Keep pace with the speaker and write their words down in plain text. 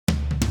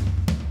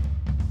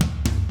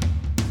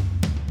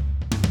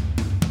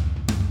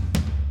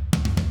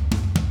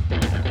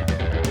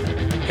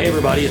Hey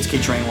everybody, it's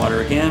Keith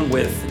Rainwater again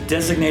with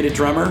Designated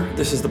Drummer.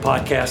 This is the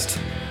podcast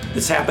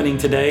that's happening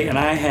today, and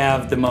I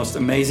have the most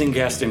amazing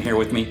guest in here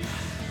with me,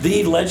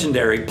 the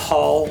legendary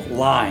Paul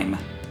Leim.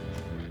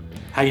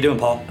 How you doing,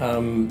 Paul?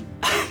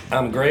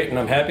 I'm great, and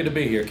I'm happy to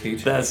be here,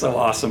 Keith. That's so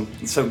awesome.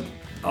 It's so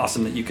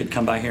awesome that you could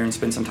come by here and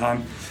spend some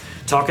time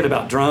talking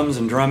about drums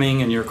and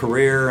drumming and your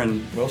career.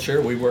 And well,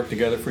 sure, we worked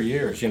together for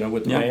years,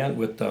 with the band,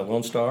 with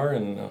Lone Star,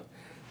 and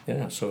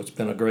so it's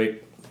been a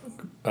great.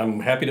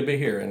 I'm happy to be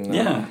here,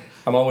 and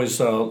I'm always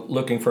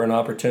looking for an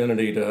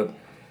opportunity to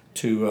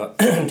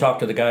talk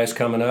to the guys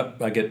coming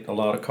up. I get a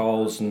lot of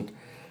calls, and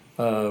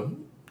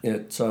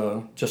it's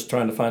just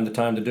trying to find the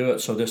time to do it.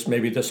 So this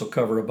will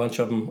cover a bunch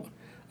of them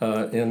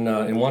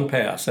in one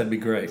pass. That'd be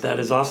great. That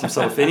is awesome.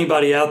 So if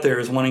anybody out there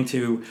is wanting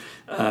to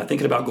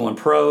thinking about going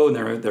pro, and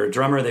they're a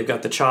drummer, they've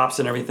got the chops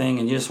and everything,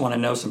 and you just want to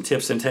know some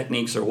tips and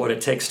techniques or what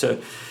it takes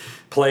to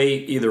play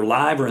either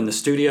live or in the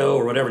studio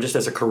or whatever, just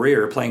as a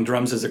career, playing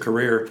drums as a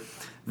career,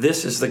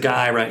 this is the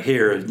guy right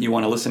here you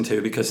want to listen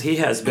to, because he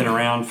has been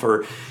around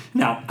for.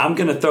 Now, I'm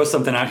going to throw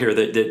something out here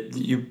that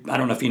you, I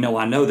don't know if you know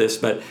I know this,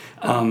 but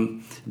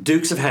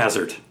Dukes of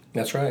Hazzard.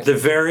 That's right. The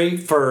very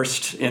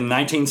first in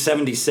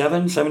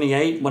 1977,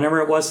 78, whenever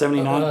it was,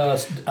 79?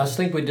 I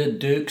think we did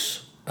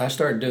Dukes. I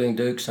started doing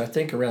Dukes, I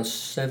think, around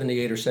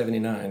 78 or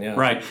 79, yeah.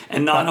 Right.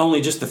 And not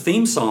only just the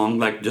theme song,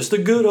 like just the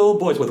good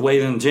old boys with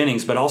Waylon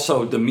Jennings, but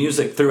also the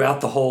music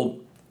throughout the whole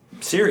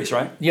series,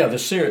 right? Yeah,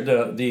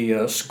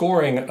 the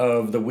scoring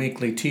of the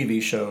weekly TV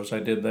shows,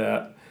 I did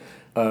that.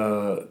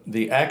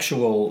 The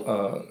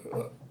actual,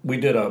 we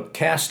did a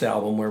cast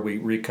album where we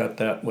recut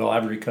that. Well,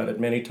 I've recut it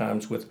many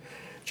times with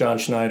John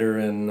Schneider,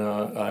 and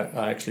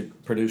I actually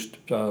produced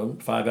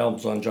 5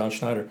 albums on John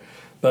Schneider.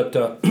 But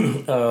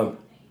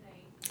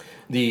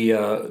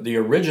the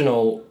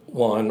original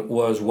one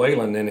was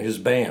Waylon and his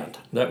band.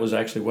 That was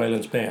actually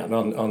Waylon's band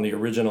on the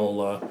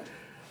original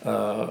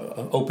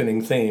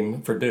opening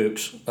theme for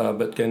Dukes.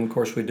 But then, of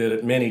course, we did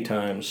it many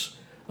times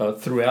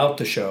throughout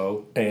the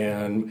show,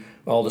 and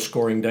all the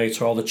scoring dates,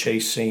 all the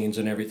chase scenes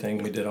and everything.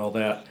 We did all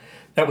that.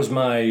 That was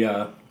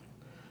my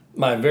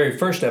very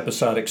first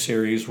episodic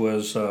series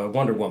was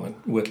Wonder Woman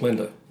with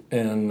Linda,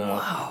 and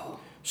wow.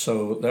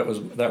 So that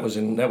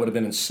would have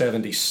been in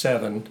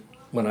 '77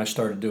 when I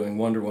started doing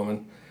Wonder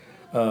Woman.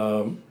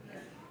 That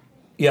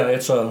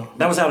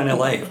was out in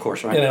L.A., of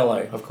course, right? In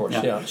L.A., of course,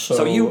 yeah.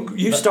 So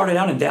you started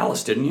out in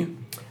Dallas, didn't you?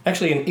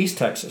 Actually, in East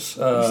Texas.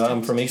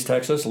 I'm from East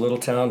Texas, a little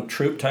town,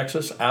 Troop,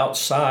 Texas,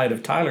 outside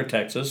of Tyler,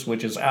 Texas,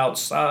 which is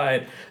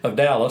outside of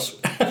Dallas.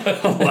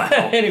 Wow.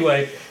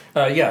 Anyway,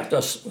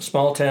 a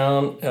small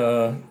town,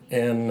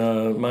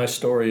 and my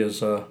story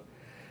is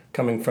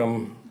coming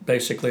from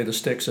basically the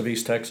sticks of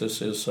East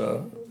Texas is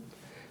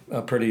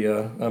pretty.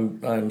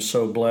 I'm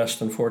so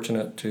blessed and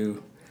fortunate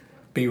to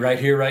be right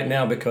here right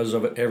now because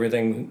of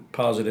everything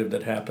positive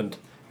that happened.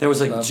 There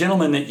was a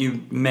gentleman that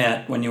you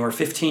met when you were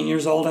 15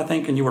 years old, I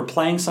think, and you were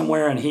playing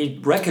somewhere, and he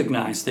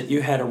recognized that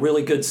you had a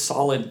really good,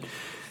 solid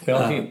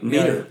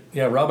meter.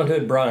 Yeah, Robin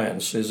Hood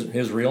Bryans.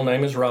 His real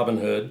name is Robin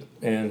Hood,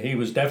 and he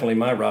was definitely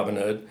my Robin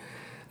Hood.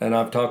 And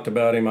I've talked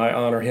about him. I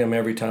honor him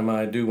every time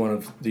I do one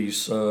of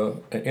these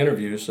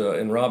interviews.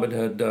 In Robin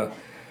Hood,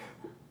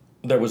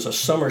 there was a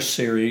summer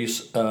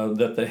series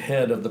that the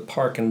head of the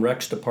Park and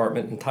Recs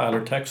department in Tyler,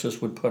 Texas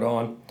would put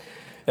on.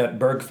 At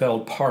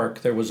Bergfeld Park,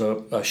 there was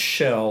a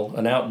shell,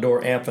 an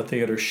outdoor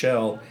amphitheater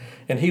shell,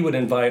 and he would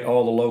invite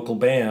all the local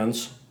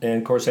bands.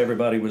 And of course,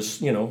 everybody was,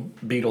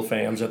 Beatle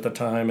fans at the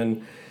time,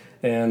 and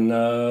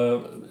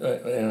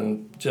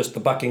just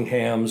the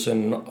Buckinghams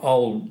and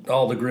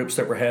all the groups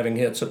that were having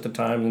hits at the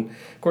time. And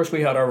of course,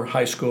 we had our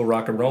high school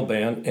rock and roll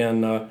band,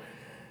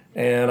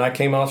 and I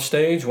came off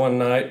stage one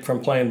night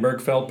from playing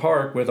Bergfeld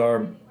Park with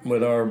our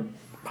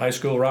high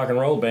school rock and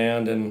roll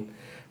band, and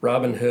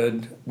Robin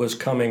Hood was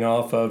coming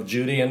off of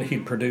Judy, and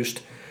he'd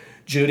produced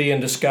Judy in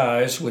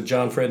Disguise with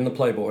John Fred and the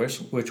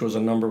Playboys, which was a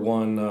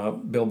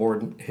 #1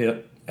 Billboard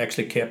hit.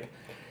 Actually kept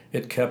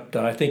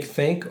I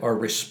think or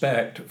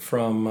Respect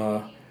from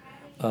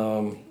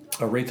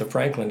Aretha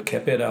Franklin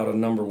kept it out of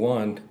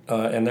 #1,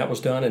 and that was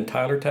done in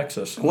Tyler,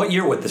 Texas. What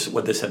year would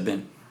this have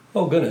been?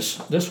 Oh goodness,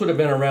 this would have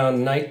been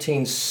around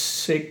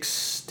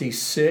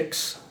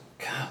 1966.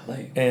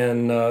 Golly.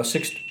 And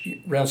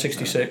around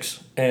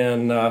 66,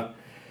 and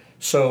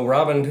so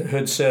Robin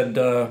Hood said,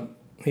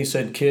 he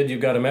said, "Kid,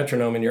 you've got a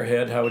metronome in your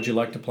head. How would you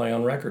like to play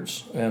on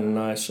records?" And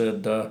I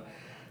said, "I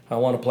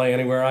want to play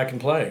anywhere I can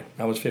play."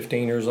 I was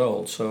 15 years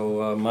old,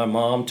 so my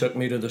mom took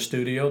me to the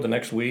studio the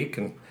next week,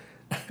 and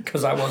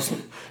because I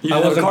wasn't, you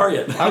didn't have a car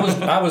yet.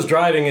 I was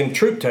driving in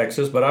Troop,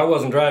 Texas, but I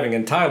wasn't driving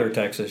in Tyler,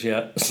 Texas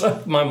yet.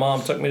 So my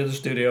mom took me to the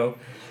studio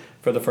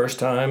for the first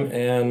time,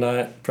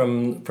 and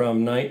from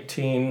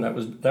 19 that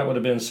would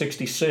have been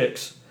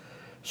 66.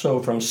 So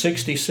from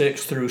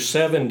 66 through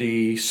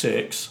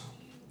 76,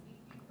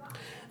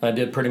 I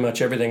did pretty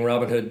much everything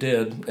Robin Hood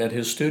did at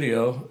his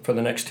studio for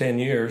the next 10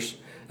 years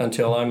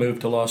until I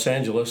moved to Los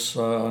Angeles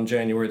on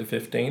January the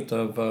 15th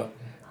of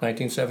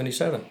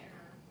 1977.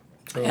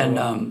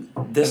 And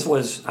this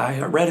was, I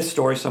read a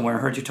story somewhere, I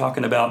heard you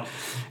talking about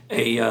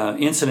a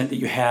incident that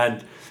you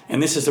had,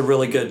 and this is a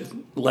really good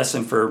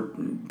lesson for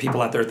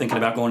people out there thinking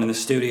about going in the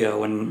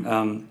studio,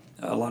 and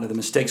a lot of the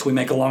mistakes we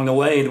make along the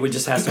way that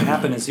just has to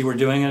happen is you were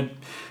doing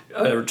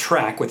a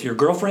track with your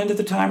girlfriend at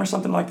the time or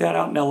something like that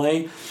out in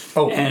LA.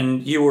 Oh.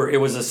 And it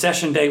was a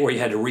session date where you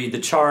had to read the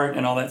chart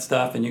and all that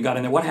stuff, and you got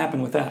in there. What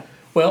happened with that?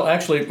 Well,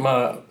 actually,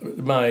 my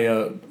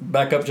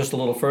back up just a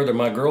little further.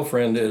 My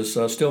girlfriend is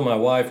still my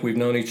wife. We've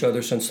known each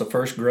other since the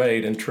first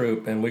grade in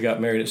troop, and we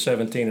got married at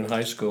 17 in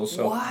high school.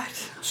 So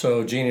what?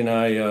 So Jeannie and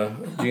I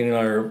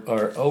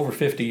are over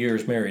 50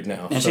 years married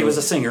now. And so, she was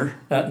a singer.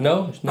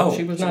 No, Oh,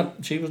 she was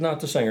not. She was not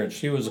the singer.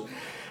 She was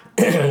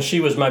she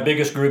was my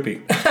biggest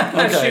groupie.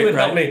 Okay, she would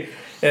right. help me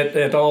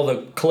at all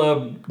the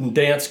club and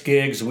dance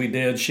gigs we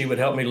did. She would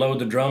help me load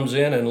the drums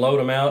in and load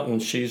them out,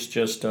 and she's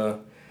just.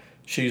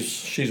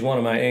 She's one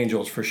of my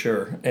angels for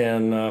sure,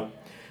 and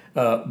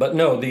but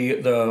no,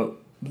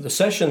 the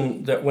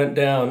session that went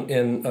down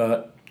in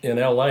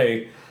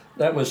L.A.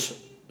 that was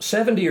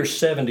 70 or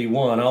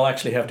 71. I'll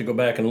actually have to go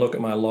back and look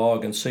at my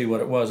log and see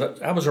what it was.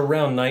 I was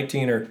around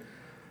 19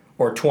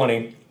 or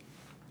 20,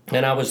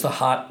 and I was the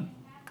hot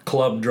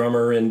club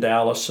drummer in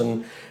Dallas,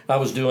 and I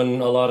was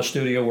doing a lot of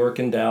studio work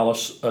in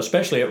Dallas,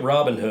 especially at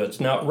Robin Hood's.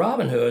 Now,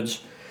 Robin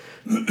Hood's.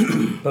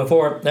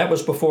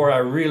 Before I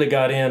really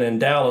got in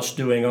Dallas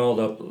doing all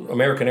the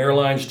American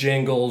Airlines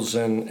jingles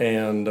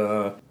and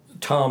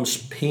Tom's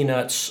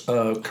Peanuts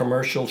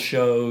commercial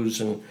shows,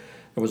 and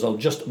it was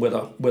just with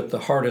the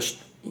hardest,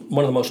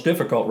 one of the most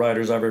difficult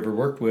writers I've ever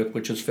worked with,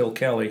 which is Phil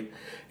Kelly,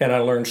 and I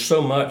learned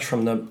so much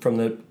from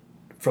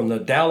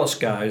the Dallas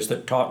guys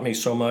that taught me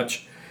so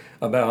much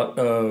about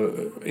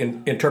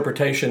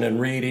interpretation and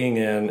reading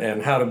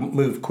and how to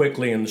move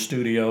quickly in the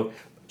studio.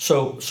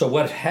 So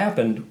what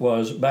happened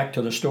was, back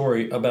to the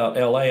story about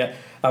L.A.,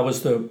 I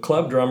was the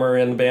club drummer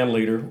and band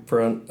leader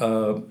for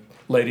a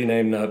lady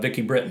named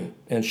Vicki Britton,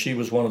 and she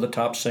was one of the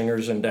top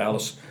singers in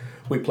Dallas.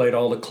 We played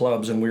all the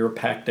clubs, and we were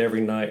packed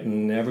every night,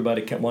 and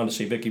everybody wanted to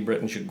see Vicki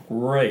Britton. She's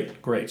a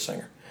great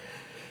singer.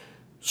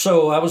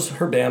 So I was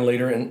her band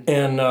leader,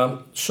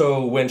 and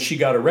so when she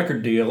got a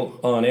record deal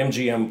on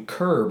MGM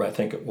Curb, I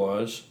think it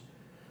was,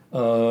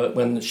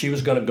 when she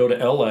was going to go to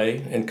L.A.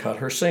 and cut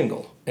her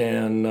single,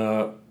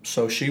 and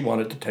so she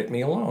wanted to take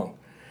me along.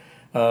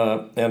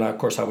 And of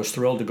course I was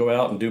thrilled to go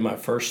out and do my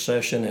first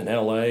session in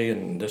LA,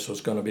 and this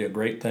was going to be a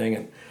great thing.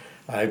 And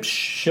I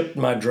shipped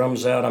my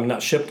drums out. I'm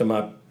not shipped them,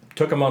 I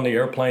took them on the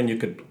airplane. You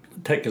could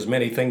take as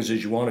many things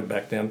as you wanted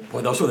back then.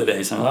 Boy, those were the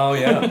days, huh? Oh,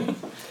 yeah.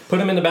 Put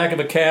them in the back of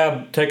a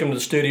cab, take them to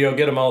the studio,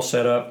 get them all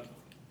set up.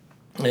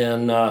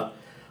 And all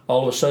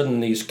of a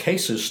sudden these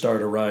cases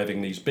start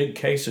arriving, these big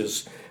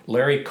cases.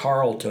 Larry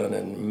Carlton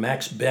and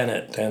Max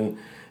Bennett and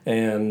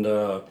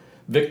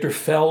Victor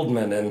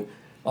Feldman, and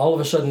all of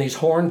a sudden these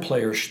horn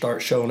players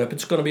start showing up.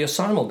 It's going to be a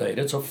simul date.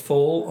 It's a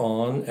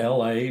full-on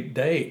LA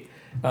date.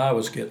 I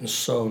was getting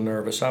so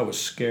nervous. I was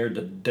scared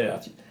to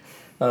death.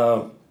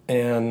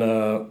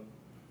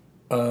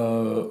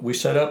 We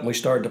set up and we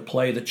started to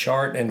play the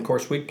chart, and of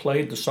course we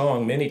played the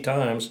song many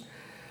times.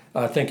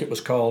 I think it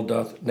was called,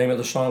 the name of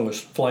the song was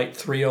Flight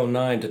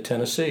 309 to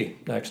Tennessee,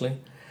 actually.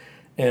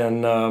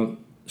 And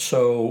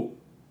so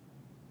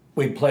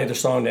we'd play the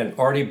song, and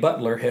Artie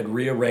Butler had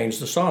rearranged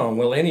the song.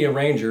 Well, any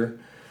arranger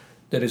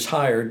that is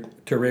hired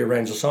to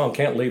rearrange the song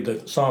can't leave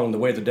the song the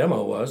way the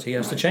demo was. He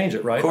has to change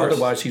it, right?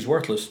 Otherwise, he's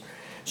worthless.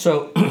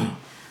 So,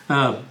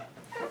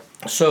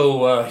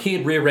 he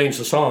had rearranged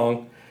the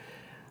song.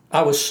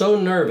 I was so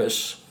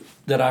nervous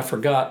that I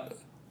forgot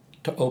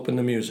to open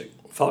the music.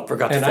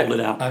 Forgot to fold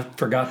it out. I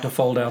forgot to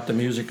fold out the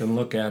music and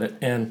look at it.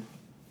 And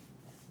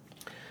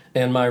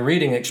my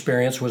reading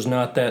experience was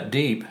not that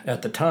deep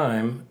at the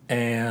time,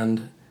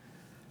 and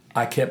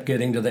I kept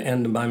getting to the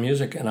end of my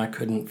music, and I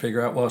couldn't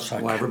figure out why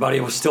everybody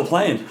was still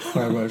playing.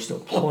 Everybody was still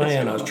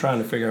playing. I was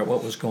trying to figure out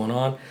what was going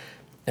on,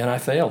 and I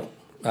failed.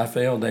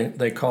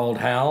 They called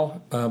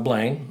Hal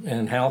Blaine,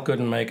 and Hal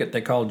couldn't make it.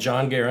 They called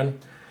John Guerin.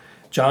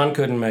 John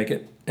couldn't make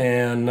it.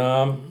 And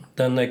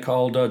then they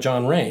called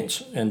John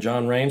Raines, and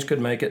John Raines could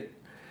make it.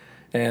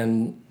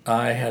 And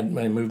I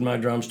moved my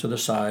drums to the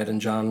side, and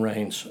John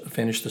Raines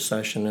finished the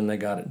session, and they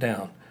got it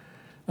down.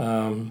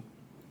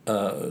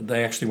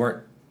 They actually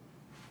weren't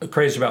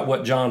crazy about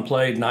what John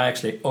played, and I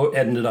actually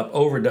ended up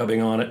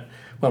overdubbing on it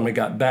when we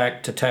got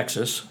back to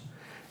Texas,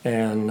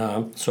 and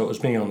so it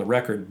was me on the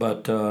record,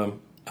 but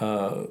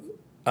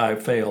I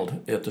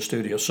failed at the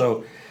studio.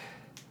 So,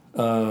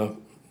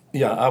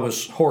 I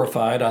was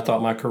horrified. I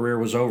thought my career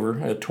was over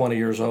at 20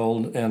 years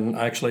old, and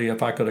actually,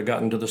 if I could have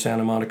gotten to the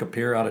Santa Monica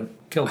Pier, I'd have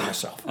killed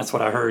myself. That's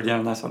what I heard,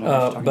 yeah, that's what I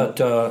was talking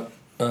about.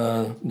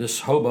 But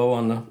this hobo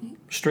on the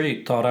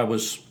street thought I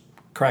was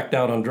cracked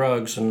out on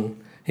drugs, and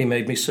he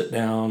made me sit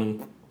down,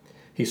 and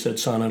he said,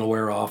 "Son, it'll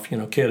wear off.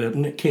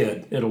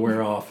 Kid, it'll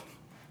wear off."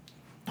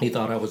 He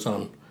thought I was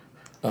on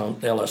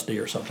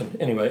LSD or something.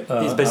 Anyway,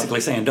 he's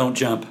basically saying, "Don't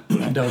jump."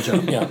 Don't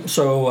jump. Yeah.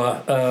 So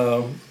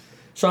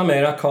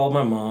I called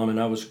my mom, and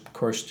I was, of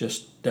course,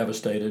 just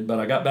devastated. But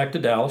I got back to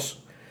Dallas,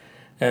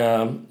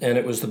 And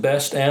it was the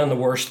best and the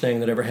worst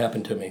thing that ever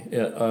happened to me.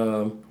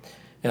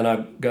 And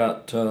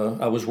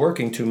I was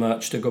working too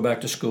much to go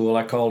back to school.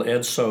 I called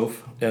Ed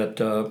Soph at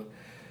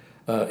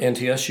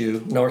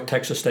NTSU, North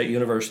Texas State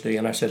University,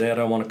 and I said, Ed,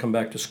 I want to come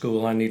back to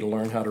school. I need to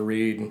learn how to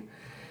read. And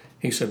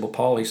he said, well,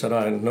 Paul, he said,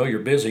 I know you're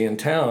busy in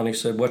town. He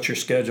said, what's your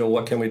schedule?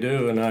 What can we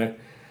do? And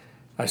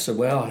I said,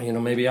 well,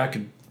 maybe I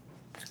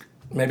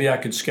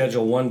could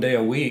schedule one day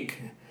a week.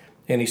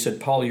 And he said,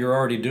 Paul, you're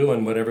already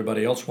doing what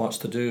everybody else wants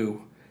to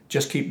do.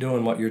 Just keep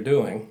doing what you're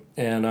doing.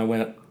 And I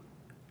went,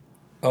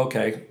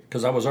 okay,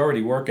 because I was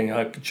already working.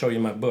 I could show you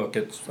my book.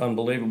 It's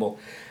unbelievable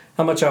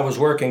how much I was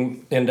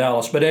working in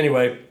Dallas. But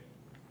anyway,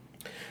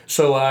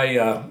 so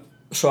I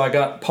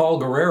got Paul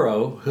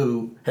Guerrero,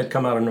 who had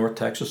come out of North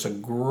Texas, a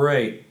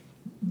great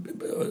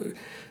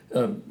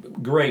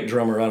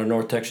drummer out of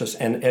North Texas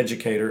and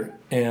educator.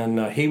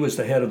 And he was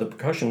the head of the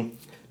percussion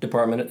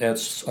department at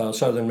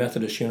Southern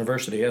Methodist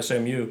University,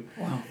 SMU.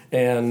 Wow.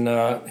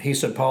 And he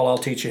said, Paul, I'll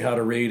teach you how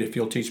to read if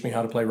you'll teach me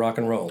how to play rock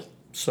and roll.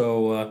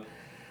 So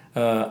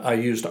I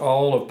used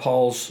all of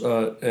Paul's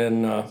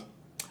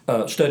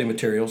study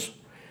materials,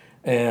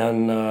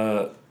 and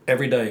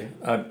every day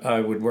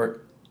I would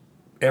work.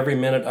 Every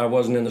minute I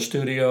wasn't in the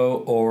studio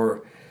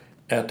or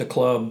at the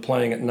club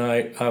playing at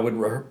night, I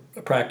would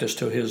practice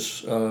to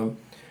his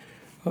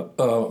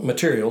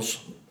materials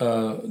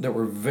that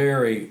were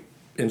very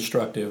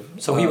instructive.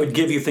 So he would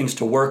give you things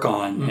to work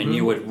on, and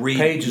you would read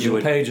pages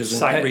and pages,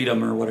 sight read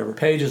them or whatever.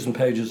 Pages and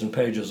pages and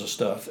pages of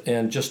stuff,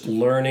 and just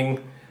learning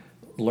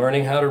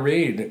how to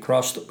read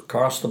across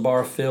the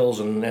bar fills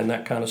and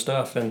that kind of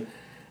stuff.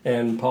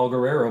 And Paul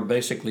Guerrero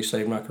basically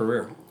saved my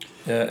career,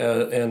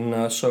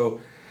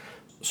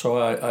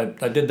 so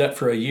I did that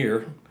for a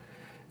year,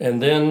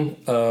 and then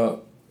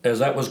as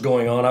that was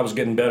going on, I was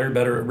getting better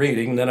at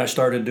reading. Then I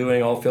started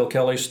doing all Phil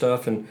Kelly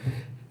stuff and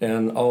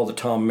all the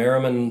Tom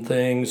Merriman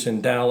things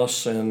in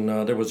Dallas, and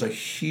there was a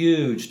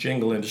huge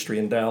jingle industry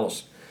in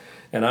Dallas.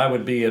 And I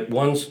would be at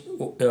one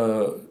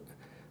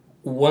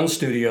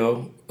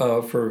studio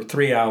for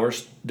 3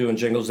 hours doing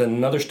jingles, then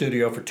another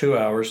studio for 2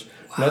 hours,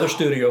 another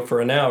studio for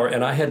an hour,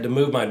 and I had to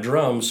move my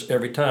drums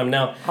every time.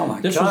 Now,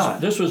 this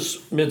was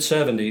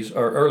mid-'70s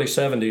or early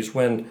 '70s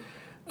when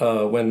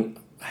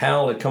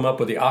Hal had come up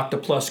with the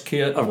Octoplus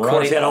kit. Of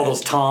course, he had all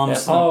those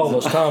toms. Yeah, all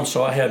those toms.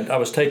 So I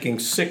was taking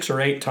 6 or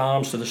 8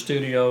 toms to the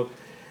studio,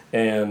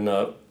 and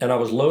I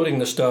was loading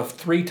the stuff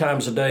 3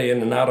 times a day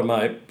in and out of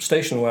my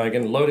station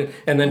wagon, loaded,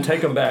 and then take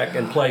them back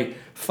and play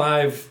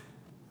 5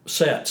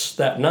 sets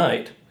that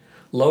night.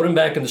 Load them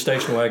back in the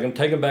station wagon,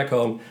 take them back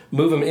home,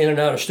 move them in and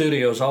out of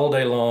studios all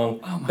day long,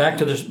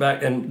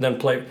 and then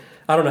play.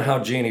 I don't know how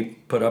Jeannie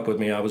put up with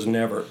me. I was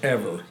never,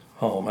 ever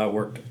home. I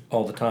worked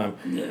all the time.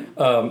 Yeah.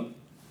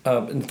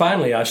 And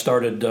finally, I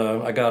started.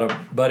 I got a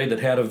buddy that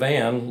had a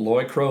van,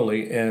 Lloyd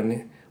Crowley,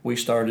 and we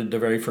started the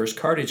very first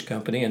cartage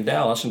company in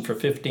Dallas. And for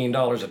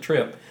 $15 a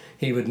trip,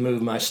 he would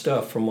move my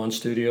stuff from one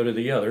studio to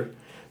the other.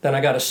 Then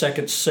I got a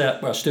second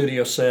set, a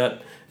studio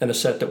set, and a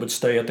set that would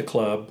stay at the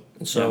club.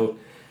 And so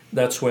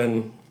that's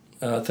when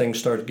things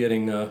started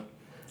getting.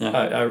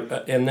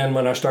 And then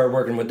when I started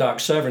working with Doc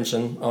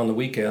Severinsen on the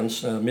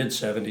weekends, mid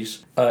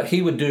 '70s,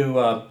 he would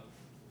do.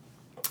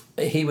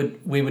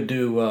 We would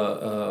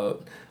do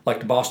like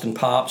the Boston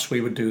Pops.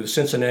 We would do the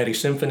Cincinnati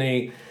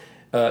Symphony.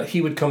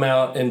 He would come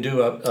out and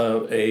do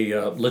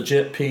a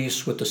legit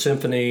piece with the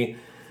symphony,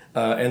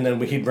 and then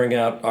he'd bring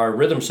out our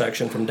rhythm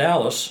section from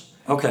Dallas.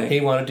 Okay. He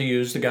wanted to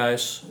use the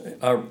guys,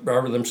 our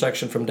rhythm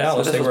section from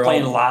Dallas. So they were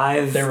playing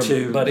live. They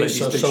were buddies.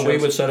 So we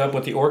would set up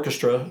with the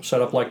orchestra,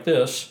 set up like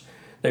this.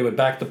 They would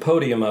back the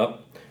podium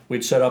up.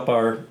 We'd set up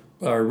our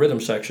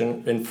rhythm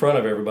section in front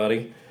of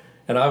everybody,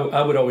 and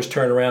I would always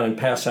turn around and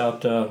pass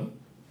out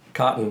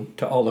cotton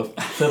to all the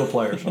fiddle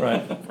players,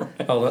 right?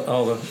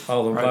 all the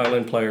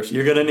violin players.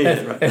 You're gonna need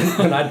it, right?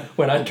 And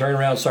when I'd turn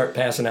around and start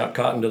passing out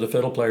cotton to the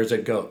fiddle players,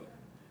 they'd go,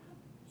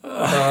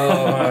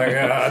 "Oh my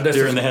God, this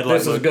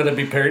is going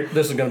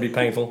to be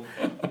painful."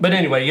 But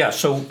anyway,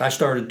 so I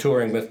started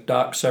touring with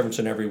Doc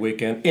Severinsen every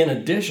weekend, in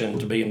addition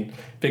to being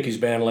Vicky's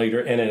band leader,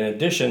 and in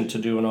addition to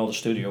doing all the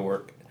studio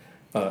work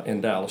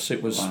in Dallas.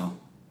 It was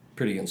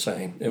pretty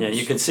insane.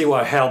 You could see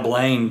why Hal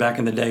Blaine back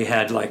in the day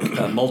had like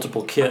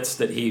multiple kits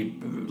that he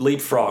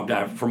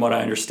leapfrogged. From what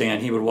I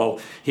understand, he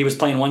was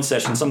playing one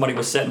session, somebody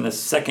was setting the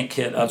second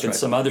kit up in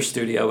some other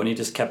studio, and he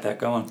just kept that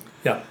going.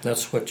 Yeah,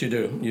 that's what you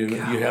do.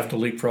 You have to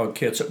leapfrog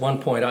kits. At one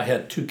point, I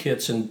had 2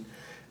 kits in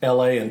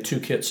L.A. and 2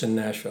 kits in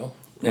Nashville,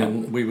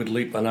 and we would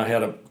leap. And I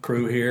had a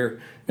crew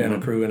here and a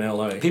crew in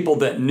L.A. People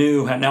that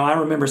knew. Now, I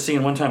remember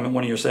seeing one time at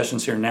one of your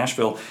sessions here in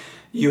Nashville.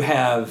 You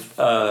have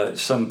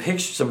some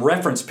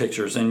reference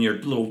pictures in your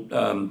little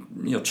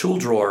tool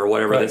drawer or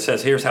whatever that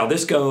says, "Here's how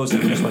this goes,"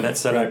 and here's what that's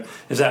set up.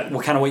 Is that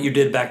what you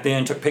did back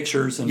then? Took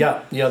pictures? And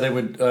Yeah. They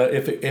would.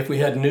 If we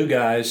had new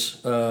guys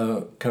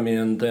come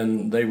in,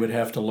 then they would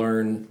have to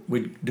learn.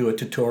 We'd do a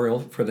tutorial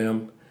for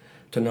them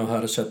to know how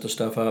to set the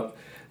stuff up.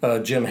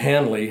 Jim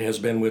Hanley has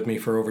been with me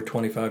for over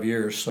 25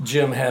 years. So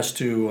Jim has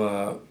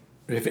to,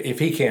 if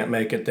he can't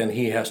make it, then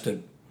he has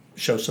to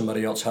show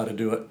somebody else how to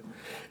do it.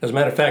 As a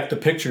matter of fact,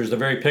 the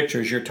very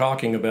pictures you're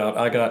talking about,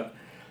 I got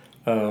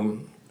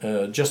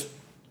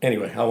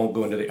anyway, I won't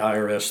go into the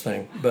IRS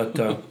thing,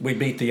 but we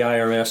beat the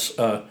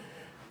IRS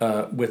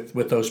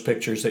with those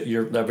pictures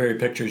the very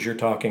pictures you're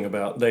talking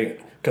about.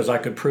 Because I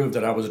could prove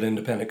that I was an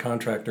independent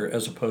contractor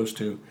as opposed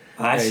to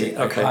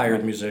a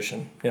hired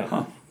musician. Yeah.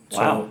 Huh. So,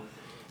 wow.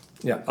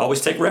 Yeah. Always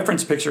take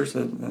reference pictures.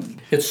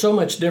 It's so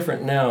much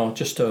different now.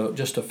 Just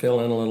to fill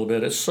in a little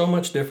bit, it's so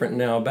much different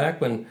now.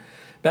 Back in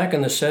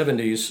the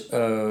 70s,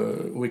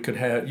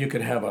 you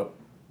could have a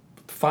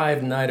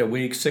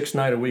 5-night-a-week,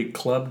 6-night-a-week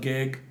club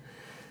gig,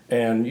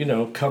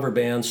 and cover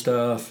band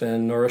stuff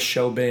or a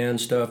show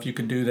band stuff. You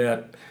could do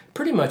that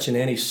pretty much in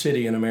any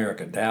city in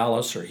America,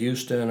 Dallas or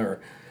Houston or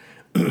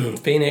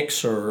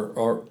Phoenix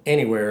or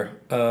anywhere,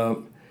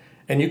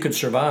 and you could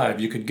survive.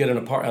 You could get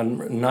a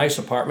nice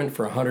apartment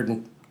for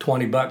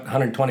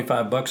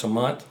 $125 a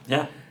month.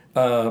 Yeah.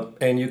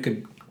 And you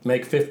could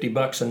make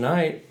 $50 a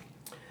night.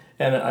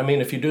 And I mean,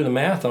 if you do the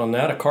math on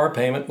that, a car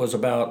payment was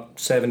about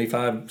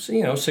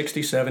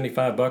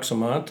 $75 a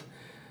month.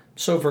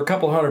 So for a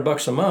couple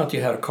 $100 a month,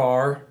 you had a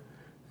car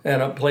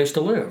and a place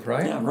to live,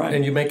 right? Yeah, right.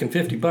 And you're making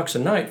 $50 a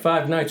night,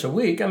 5 nights a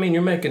week. I mean,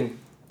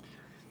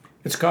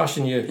 it's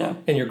costing you,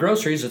 in your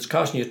groceries, it's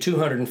costing you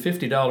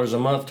 $250 a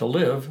month to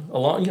live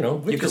along,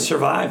 you could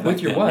survive with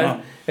your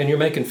wife, and you're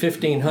making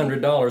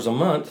 $1,500 a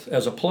month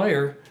as a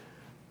player.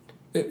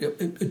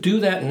 Do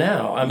that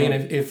now. I mean,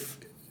 if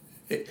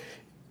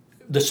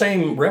the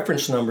same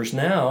reference numbers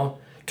now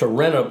to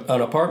rent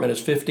an apartment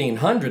is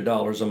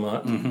 $1,500 a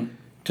month. Mm-hmm.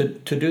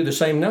 To do the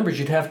same numbers,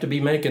 you'd have to be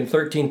making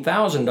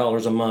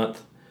 $13,000 a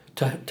month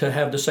to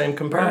have the same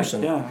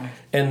comparison. Right, yeah.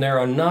 And there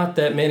are not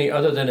that many,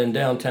 other than in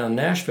downtown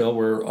Nashville,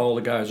 where all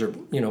the guys are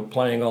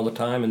playing all the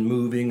time and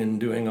moving and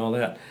doing all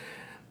that.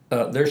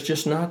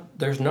 There's not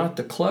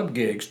the club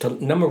gigs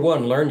to, number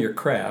one, learn your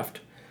craft.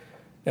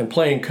 And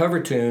playing cover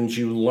tunes,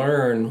 you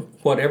learn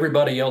what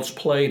everybody else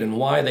played and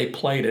why they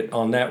played it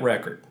on that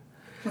record.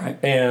 Right.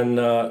 And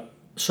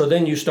so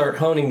then you start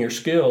honing your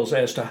skills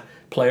as to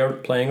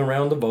playing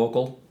around the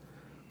vocal,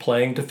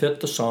 playing to fit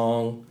the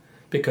song,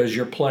 because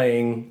you're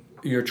trying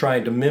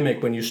to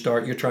mimic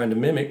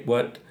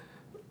what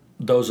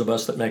those of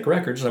us that make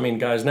records. I mean,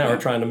 guys now are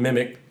trying to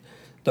mimic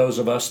those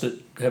of us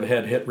that have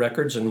had hit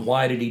records, and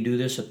why did he do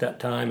this at that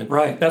time? And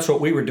that's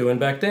what we were doing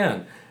back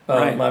then.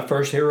 My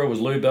first hero was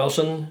Louis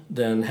Bellson,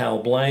 then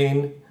Hal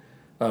Blaine,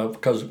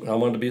 because I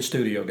wanted to be a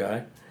studio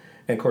guy.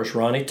 And, of course,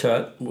 Ronnie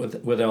Tutt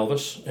with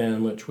Elvis,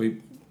 and which we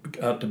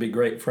got to be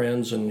great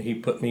friends, and he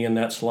put me in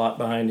that slot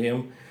behind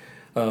him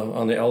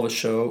on the Elvis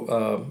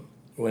show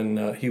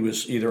when he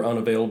was either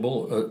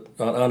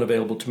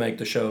unavailable to make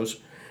the shows.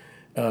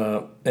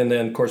 And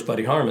then, of course,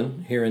 Buddy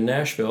Harman here in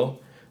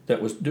Nashville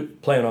that was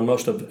playing on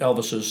most of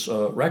Elvis's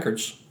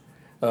records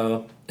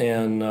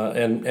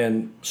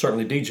and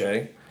certainly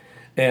DJ.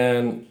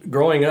 And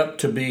growing up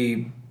to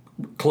be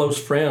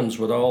close friends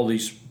with all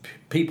these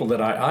people that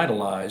I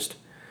idolized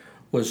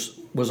was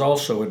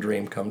also a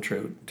dream come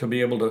true. To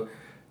be able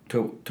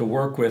to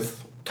work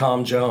with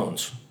Tom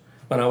Jones.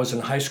 When I was in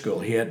high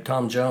school,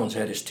 Tom Jones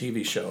had his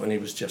TV show, and he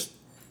was just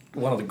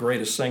one of the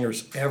greatest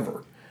singers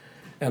ever.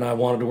 And I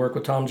wanted to work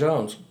with Tom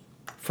Jones.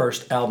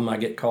 First album I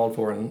get called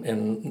for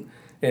in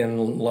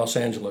Los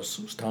Angeles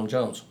was Tom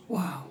Jones.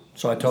 Wow.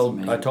 So I told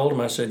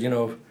him, I said,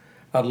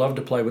 I'd love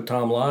to play with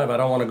Tom live. I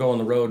don't want to go on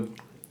the road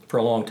for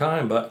a long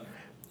time, but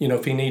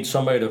if he needs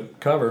somebody to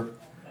cover,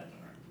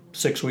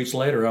 6 weeks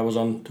later I was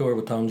on tour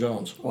with Tom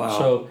Jones. Wow.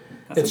 So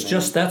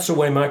that's the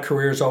way my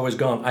career's always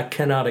gone. I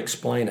cannot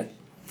explain it.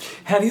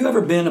 Have you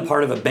ever been a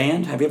part of a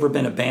band? Have you ever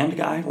been a band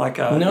guy?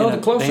 No,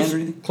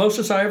 the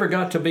closest I ever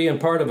got to being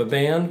part of a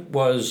band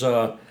was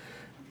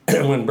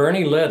when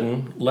Bernie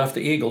Ledden left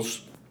the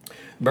Eagles.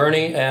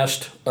 Bernie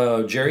asked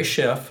Jerry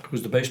Sheff,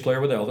 who's the bass player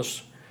with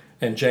Elvis,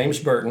 and James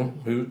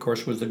Burton, who of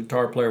course was the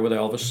guitar player with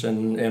Elvis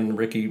and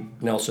Ricky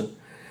Nelson,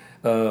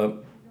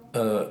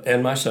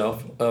 and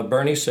myself.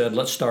 Bernie said,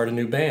 "Let's start a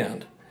new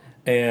band,"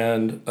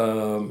 and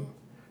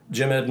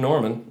Jim Ed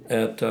Norman,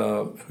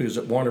 who's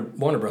at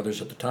Warner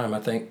Brothers at the time, I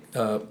think,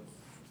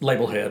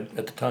 label head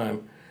at the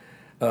time,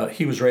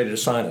 he was ready to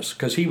sign us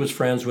because he was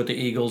friends with the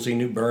Eagles. He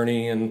knew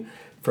Bernie and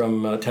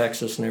from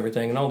Texas and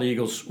everything, and all the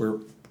Eagles were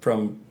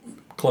from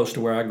close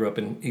to where I grew up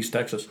in East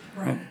Texas.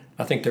 Right.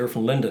 I think they were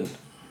from Linden.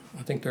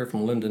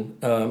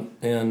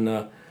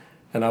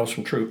 And I was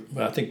from Troop.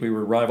 I think we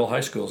were rival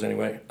high schools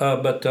anyway.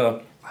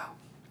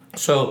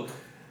 So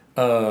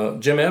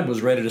Jim Ed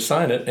was ready to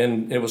sign it,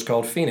 and it was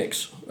called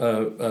Phoenix.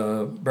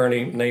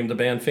 Bernie named the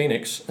band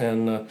Phoenix,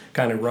 and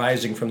kind of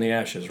rising from the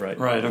ashes, right?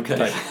 Right, okay.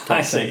 Type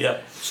I see, thing. yeah.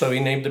 So he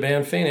named the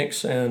band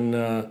Phoenix, and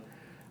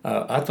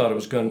I thought it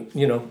was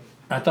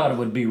I thought it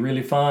would be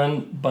really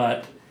fun,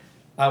 but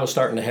I was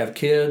starting to have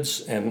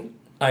kids, and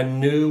I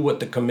knew what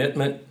the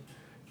commitment,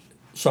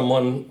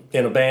 someone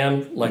in a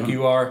band like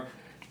you are,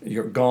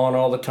 you're gone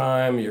all the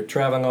time, you're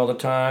traveling all the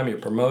time, you're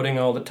promoting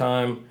all the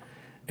time.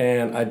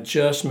 And I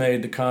just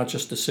made the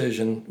conscious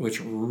decision,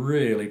 which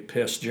really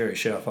pissed Jerry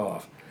Sheff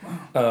off.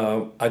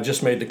 I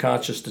just made the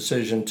conscious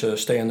decision to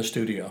stay in the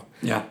studio.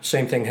 Yeah.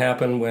 Same thing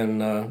happened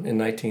when in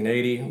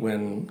 1980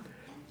 when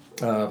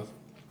I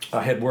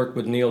had worked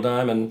with Neil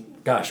Diamond.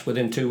 Gosh,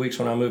 within 2 weeks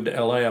when I moved to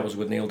L.A., I was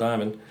with Neil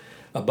Diamond.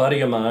 A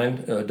buddy of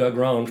mine, Doug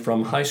Rohn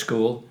from high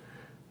school,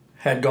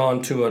 had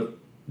gone to a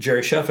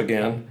Jerry Sheff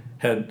again.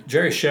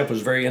 Jerry Sheff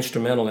was very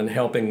instrumental in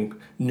helping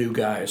new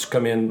guys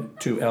come in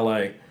to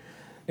L.A.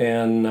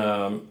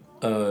 And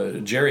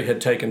Jerry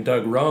had taken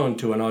Doug Rohn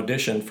to an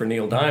audition for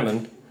Neil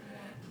Diamond,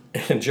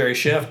 and Jerry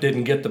Sheff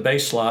didn't get the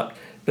bass slot.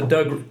 But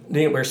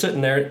we were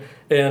sitting there,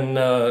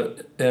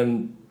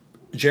 and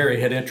Jerry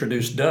had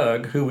introduced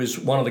Doug, who was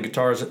one of the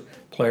guitar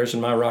players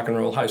in my rock and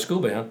roll high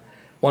school band,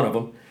 one of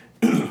them.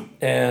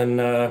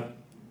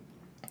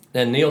 And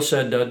Neil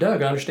said,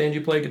 Doug, I understand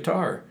you play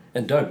guitar.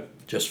 And Doug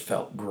just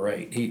felt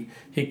great. He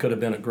could have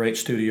been a great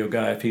studio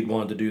guy if he'd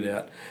wanted to do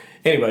that.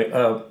 Anyway,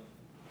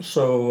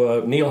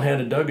 so Neil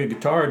handed Doug a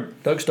guitar.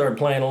 Doug started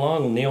playing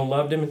along, and Neil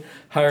loved him,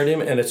 hired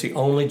him, and it's the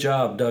only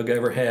job Doug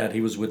ever had.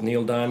 He was with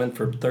Neil Diamond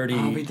for 30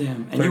 I'll be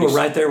damned. And 30, you were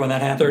right there when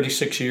that happened?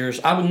 36 years.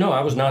 I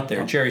was not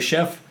there. Jerry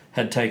Sheff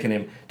had taken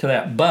him to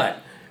that. But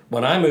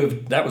when I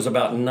moved, that was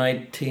about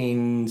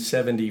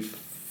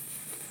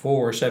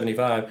 1974,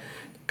 75. A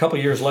couple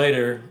years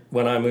later,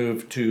 when I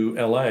moved to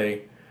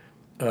L.A.,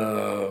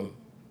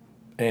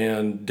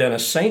 and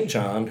Dennis St.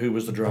 John, who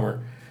was the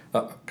drummer,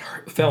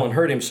 fell and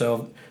hurt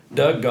himself.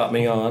 Doug got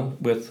me on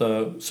with,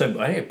 said,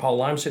 hey, Paul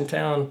Lime's in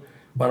town,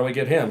 why don't we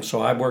get him?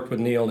 So I worked with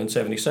Neil in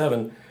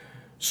 77.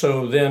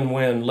 So then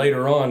when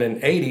later on in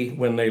 80,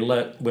 when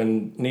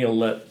Neil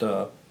let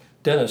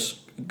Dennis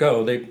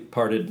go, they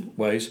parted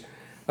ways,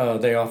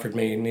 they offered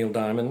me Neil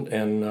Diamond,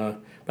 and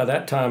by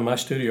that time my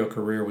studio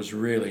career was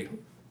really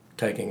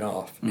taking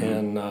off.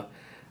 Mm-hmm.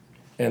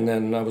 And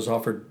then I was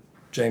offered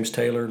James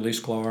Taylor, Lee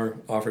Sklar,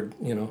 offered,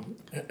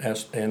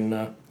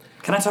 and...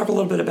 Can I talk a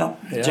little bit about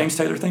the James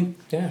Taylor thing?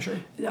 Yeah, sure.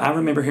 I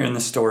remember hearing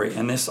this story,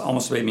 and this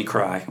almost made me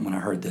cry when I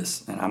heard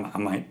this. And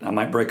I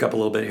might break up a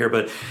little bit here,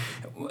 but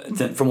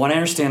from what I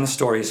understand the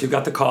story is you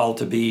got the call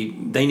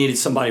they needed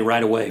somebody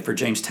right away for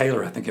James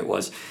Taylor, I think it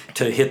was,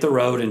 to hit the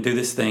road and do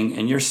this thing.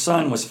 And your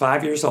son was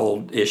 5 years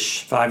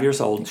old-ish, 5 years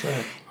old. That's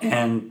right.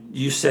 And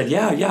you said,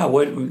 yeah.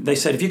 They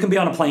said, if you can be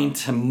on a plane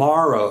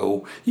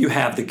tomorrow, you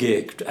have the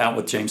gig out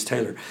with James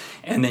Taylor.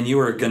 And then you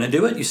were going to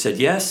do it. You said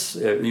yes.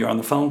 You're on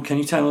the phone. Can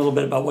you tell me a little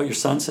bit about what your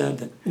son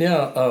said?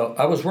 Yeah,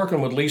 I was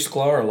working with Lee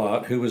Sklar a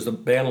lot, who was the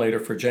band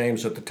leader for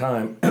James at the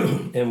time.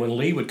 And when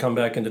Lee would come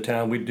back into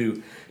town, we'd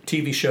do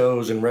TV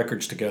shows and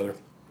records together.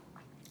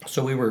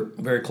 So we were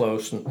very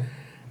close.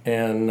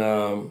 And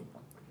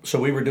so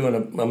we were doing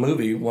a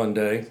movie one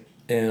day,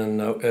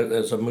 and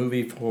as a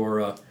movie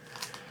for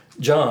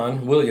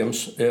John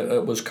Williams.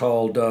 It was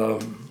called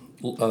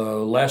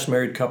Last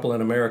Married Couple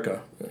in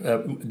America.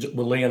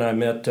 Lee and I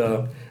met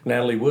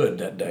Natalie Wood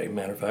that day,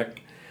 matter of fact.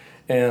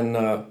 And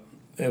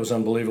it was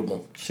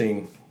unbelievable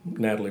seeing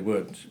Natalie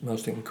Wood.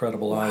 Most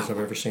incredible eyes I've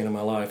ever seen in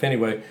my life.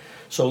 Anyway,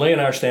 so Lee and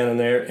I are standing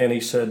there, and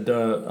he said,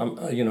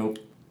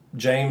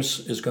 James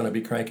is going to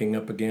be cranking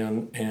up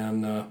again,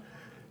 and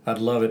I'd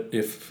love it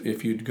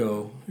if you'd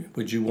go.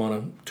 Would you want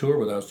to tour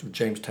with us with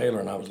James Taylor?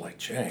 And I was like,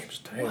 James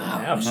Taylor,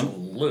 wow,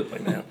 absolutely,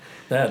 man.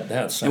 That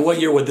sounds. And what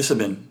year would this have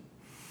been?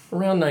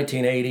 Around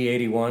 1980,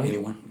 81.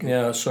 81. Okay.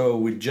 Yeah, so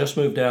we just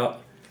moved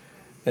out,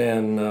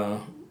 and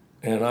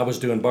I was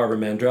doing Barbara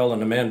Mandrell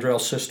and the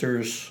Mandrell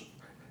Sisters.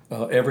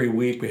 Every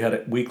week we had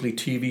a weekly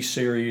TV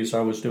series.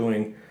 I was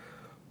doing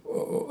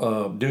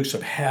Dukes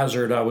of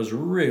Hazzard. I was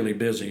really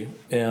busy,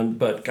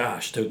 but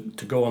gosh, to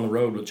go on the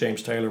road with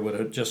James Taylor would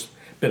have just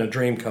been a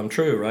dream come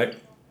true, right?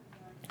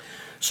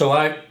 So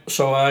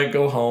I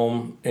go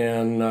home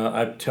and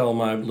I tell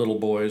my little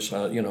boys,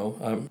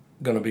 I'm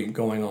going to be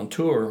going on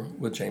tour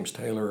with James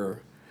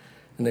Taylor,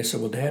 and they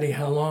said, "Well, Daddy,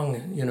 how long?"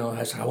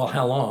 I said, "Well,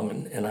 how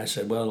long?" And I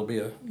said, "Well, it'll be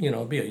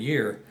a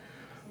year."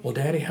 "Well,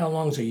 Daddy, how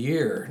long's a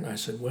year?" And I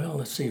said, "Well,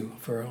 let's see,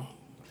 for a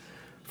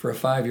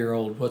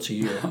 5-year-old, what's a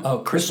year?" "Oh,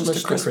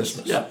 Christmas to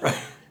Christmas." Yeah, right.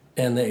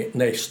 And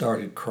they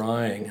started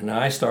crying, and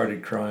I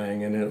started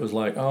crying, and it was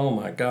like, oh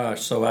my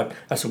gosh. So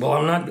I said, "Well,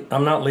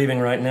 I'm not leaving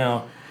right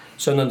now."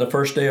 So then the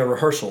first day of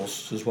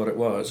rehearsals is what it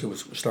was. It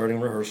was starting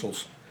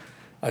rehearsals.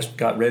 I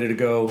got ready to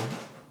go,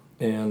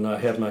 and I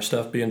had my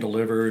stuff being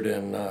delivered,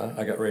 and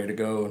I got ready to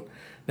go. And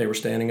they were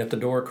standing at the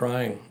door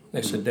crying.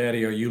 They said,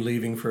 "Daddy, are you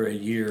leaving for a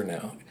year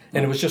now?"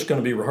 And it was just going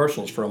to be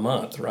rehearsals for a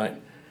month,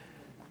 right?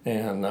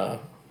 And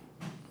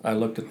I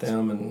looked at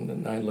them,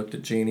 and I looked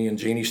at Jeannie, and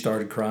Jeannie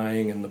started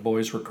crying, and the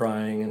boys were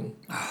crying, and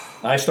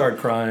I started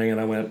crying, and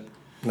I went,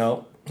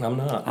 "No, I'm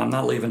not. I'm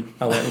not leaving."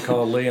 I went and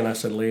called Lee, and I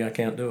said, "Lee, I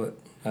can't do it.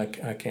 I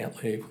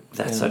can't leave."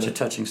 That's such a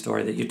touching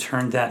story that you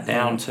turned that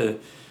down to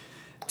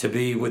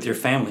be with your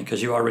family,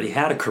 because you already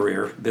had a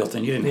career built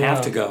in. You didn't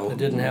have to go. I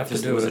didn't have to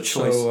do it. It was a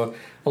choice. So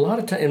a lot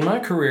of time in my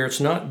career, it's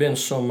not been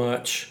so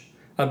much.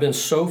 I've been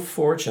so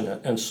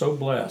fortunate and so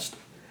blessed.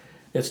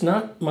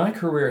 My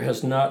career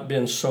has not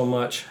been so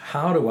much,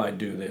 how do I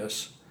do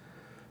this?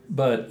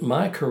 But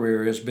my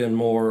career has been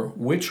more,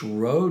 which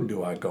road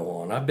do I go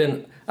on?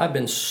 I've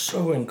been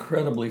so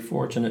incredibly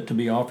fortunate to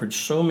be offered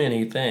so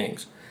many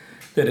things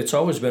that it's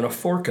always been a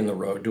fork in the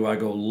road. Do I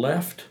go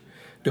left?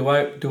 Do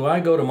I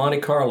go to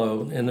Monte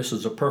Carlo? And this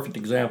is a perfect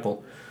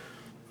example.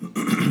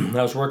 I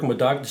was working with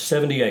Doc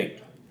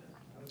 78.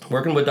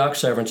 Working with Doc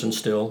Severinsen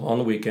still on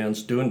the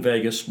weekends, doing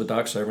Vegas with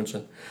Doc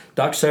Severinsen.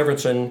 Doc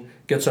Severinsen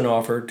gets an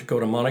offer to go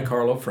to Monte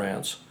Carlo,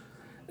 France,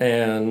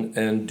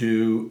 and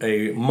do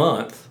a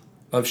month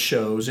of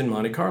shows in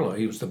Monte Carlo.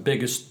 He was the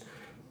biggest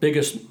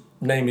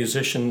name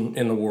musician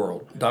in the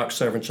world, Doc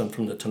Severinsen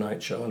from The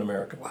Tonight Show in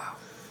America. Wow.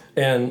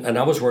 And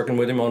I was working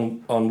with him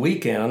on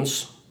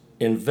weekends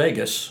in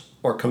Vegas,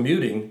 or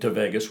commuting to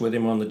Vegas with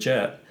him on the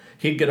jet.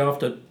 He'd get off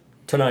the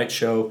Tonight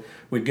Show,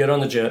 we'd get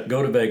on the jet,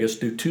 go to Vegas,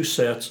 do 2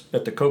 sets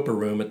at the Copa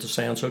Room at the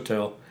Sands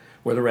Hotel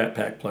where the Rat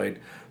Pack played,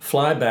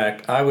 fly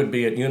back. I would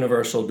be at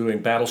Universal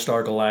doing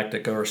Battlestar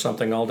Galactica or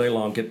something all day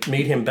long,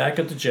 meet him back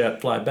at the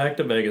jet, fly back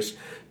to Vegas,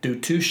 do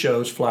 2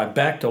 shows, fly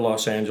back to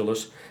Los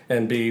Angeles,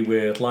 and be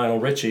with Lionel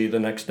Richie the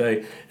next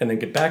day, and then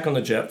get back on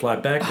the jet, fly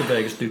back to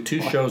Vegas, do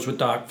 2 shows with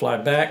Doc, fly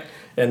back,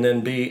 and then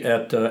be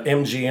at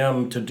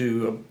MGM to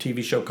do a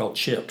TV show called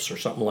Chips or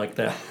something like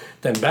that.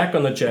 Then back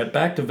on the jet,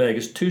 back to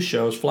Vegas, 2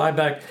 shows, fly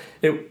back.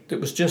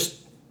 It was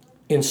just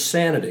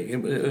insanity.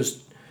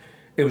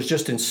 It was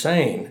just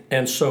insane.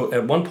 And so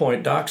at one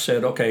point, Doc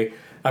said, "Okay,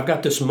 I've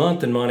got this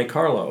month in Monte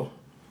Carlo."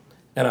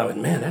 And I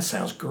went, "Man, that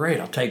sounds great.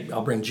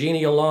 I'll bring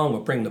Jeannie along.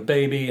 We'll bring the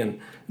baby." And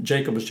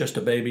Jacob was just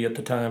a baby at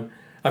the time.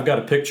 I've got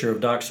a picture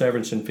of Doc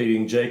Severinsen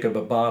feeding Jacob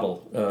a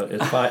bottle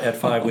at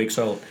 5 weeks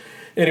old.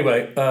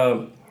 Anyway,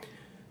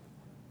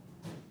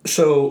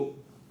 so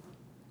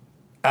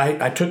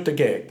I took the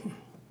gig.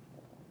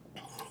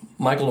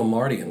 Michael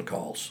Omartian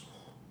calls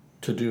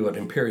to do an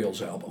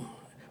Imperials album.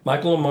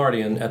 Michael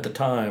Omartian at the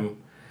time,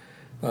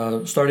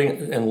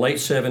 starting in late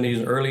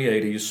 70s, early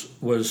 80s,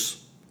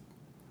 was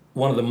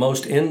one of the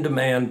most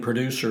in-demand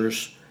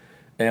producers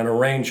and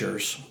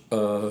arrangers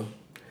in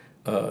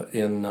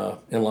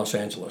Los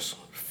Angeles.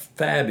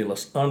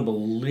 Fabulous,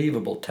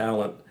 unbelievable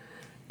talent,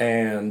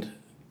 and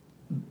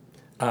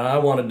I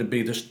wanted to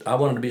be a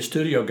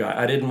studio guy.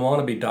 I didn't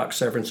want to be Doc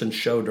Severinsen's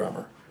show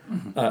drummer.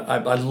 Mm-hmm.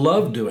 I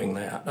love doing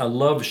that. I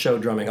love show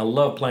drumming. I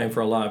love playing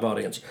for a live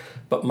audience.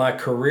 But my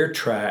career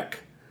track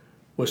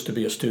was to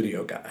be a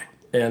studio guy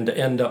and to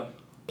end up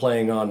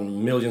playing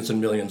on millions and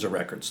millions of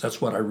records.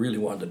 That's what I really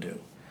wanted to do,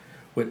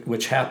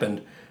 which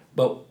happened.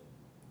 But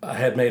I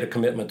had made a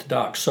commitment to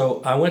Doc.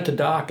 So I went to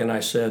Doc and I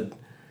said,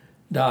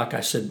 "Doc,"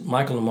 I said,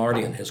 "Michael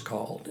Omartian has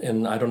called."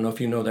 And I don't know if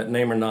you know that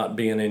name or not,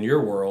 being in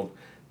your world,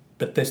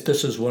 but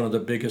this is one of the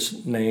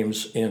biggest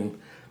names in...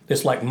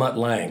 It's like Mutt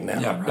Lange now.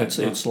 Yeah, right.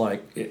 It's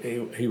like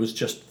he was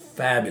just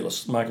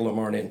fabulous. Michael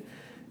Omartian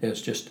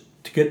is just,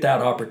 to get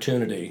that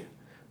opportunity,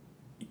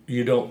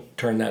 you don't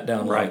turn that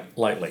down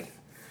lightly.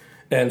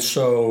 And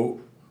so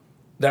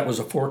that was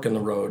a fork in the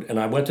road. And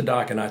I went to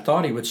Doc, and I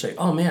thought he would say,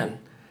 "Oh man,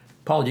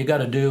 Paul, you got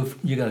to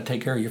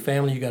take care of your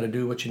family. You got to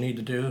do what you need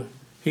to do."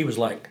 He was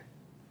like,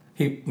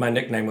 my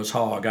nickname was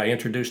Hog. I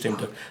introduced him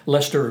to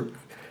Lester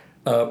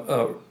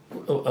Roadhog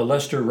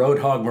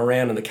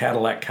Moran and the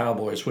Cadillac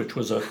Cowboys, which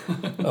was a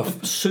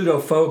pseudo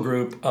faux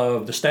group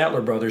of the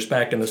Statler brothers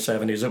back in the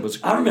 70s.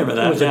 I remember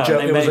that.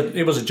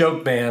 It was a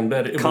joke band,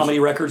 but it comedy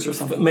records or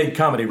something. Made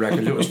comedy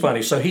records. It was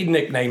funny. So he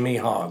nicknamed me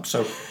Hog.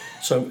 So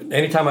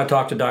anytime I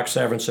talked to Doc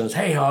Severinsen,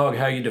 "Hey Hog,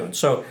 how you doing?"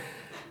 So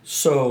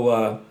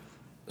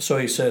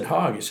he said,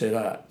 "Hog,"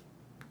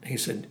 he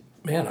said,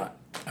 "Man,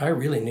 I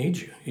really need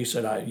you." He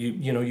said,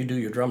 you do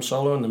your drum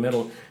solo in the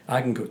middle.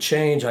 I can go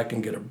change. I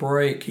can get a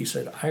break. He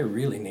said, "I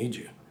really need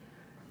you."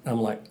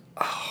 I'm like,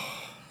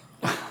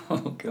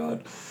 oh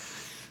God.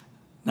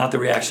 Not the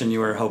reaction you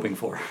were hoping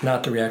for.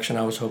 Not the reaction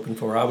I was hoping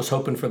for. I was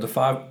hoping for the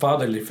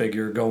fatherly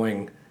figure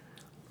going,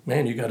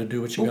 "Man, you got to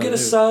do what you got to do. We'll get a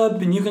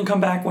sub, and you can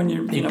come back when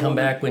you come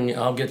back when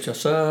I'll get you a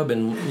sub,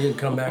 and you can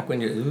come back when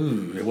you."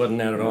 Ooh, it wasn't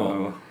that at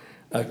all.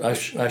 I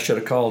should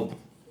have called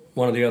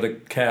one of the other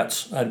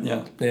cats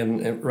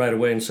and right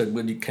away and said,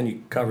 "Can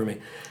you cover me?"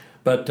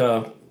 But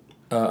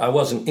I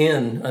wasn't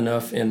in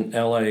enough in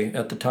L.A.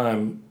 at the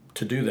time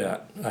to do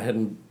that. I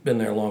hadn't been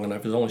there long enough.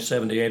 It was only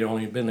 78. I'd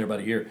only been there about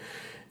a year.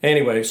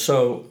 Anyway,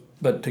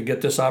 but to get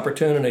this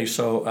opportunity,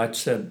 so I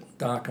said,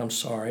 "Doc, I'm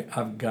sorry.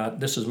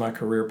 This is my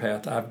career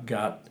path. I've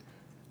got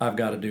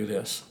to do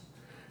this."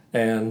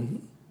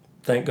 And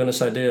thank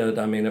goodness I did.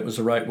 I mean, it was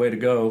the right way to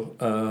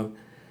go.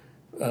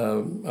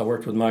 I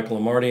worked with Michael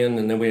Omartian,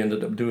 and then we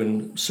ended up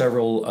doing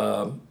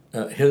several,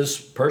 his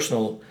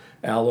personal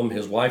album,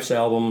 his wife's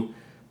album,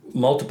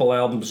 multiple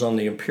albums on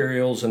the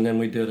Imperials, and then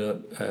we did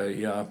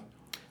a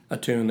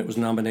tune that was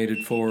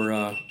nominated for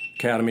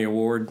Academy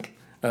Award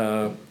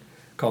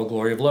called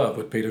 "Glory of Love"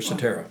 with Peter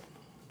Cetera.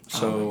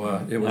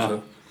 So it was.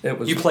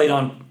 You played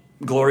on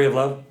 "Glory of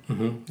Love"?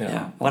 Mm-hmm,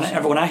 yeah.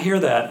 When I hear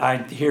that, I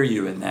hear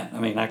you in that. I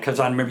mean, because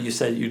I remember you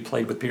said you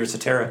played with Peter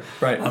Cetera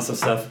on some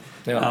stuff.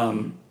 Yeah.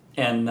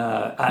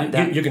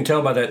 You can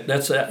tell by that.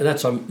 That's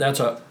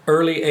a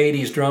early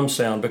 '80s drum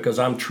sound, because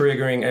I'm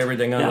triggering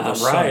everything under the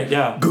sun. Right.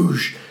 Yeah.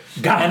 Goosh,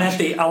 Gosh. And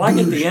I like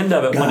at the end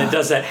of it when it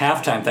does that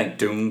halftime thing,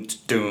 doom,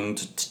 doom,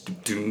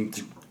 doom,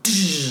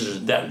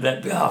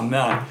 that oh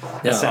man,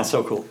 that sounds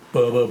so cool.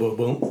 Boom, boom, boom,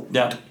 boom.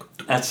 Yeah,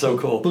 that's so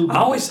cool. I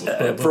always,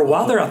 for a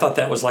while there, I thought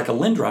that was like a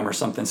Lindrum or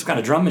something, some kind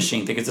of drum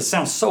machine thing, because it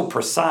sounds so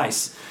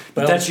precise.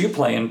 But that's you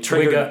playing,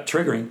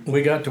 triggering.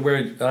 We got to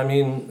where, I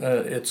mean,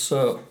 it's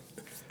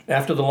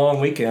after the long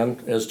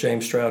weekend, as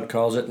James Stroud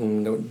calls it,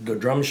 and the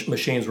drum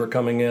machines were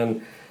coming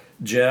in.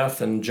 Jeff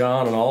and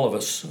John and all of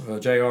us,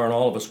 JR and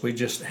all of us, we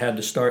just had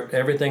to start,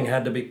 everything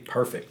had to be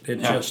perfect.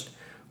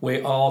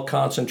 We all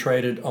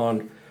concentrated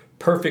on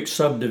perfect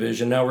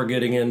subdivision. Now we're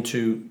getting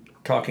into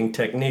talking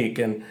technique,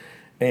 and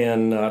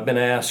I've been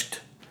asked,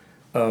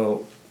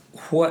 how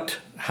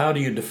do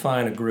you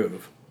define a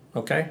groove?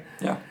 Okay?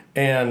 Yeah.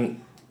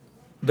 And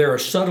there are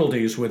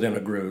subtleties within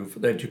a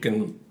groove that you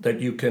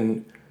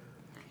can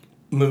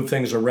move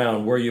things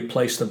around, where you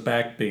place the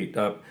backbeat.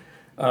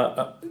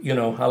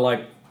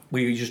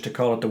 We used to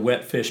call it the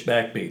wet fish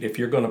backbeat. If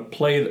you're going to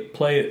play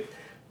it,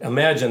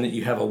 imagine that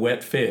you have a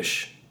wet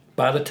fish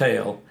by the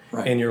tail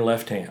in your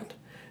left hand.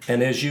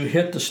 And as you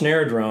hit the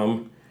snare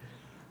drum,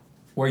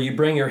 where you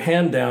bring your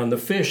hand down, the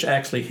fish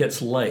actually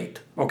hits late.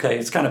 Okay,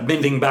 it's kind of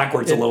bending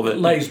backwards a little bit. It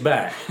lays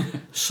back.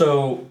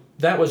 So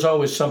that was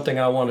always something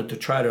I wanted to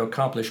try to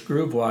accomplish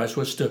groove-wise,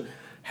 was to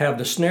have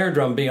the snare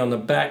drum be on the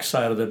back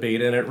side of the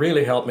beat. And it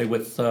really helped me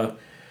with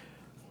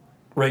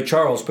Ray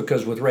Charles,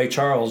 because with Ray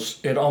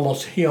Charles,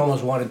 he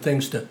almost wanted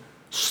things to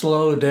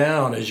slow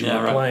down as you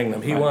were playing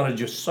them. He wanted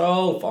you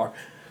so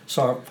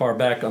far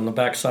back on the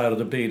back side of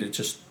the beat. It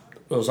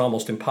was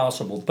almost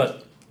impossible.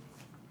 But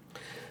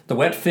the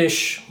wet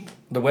fish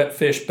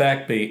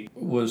backbeat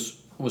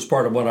was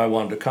part of what I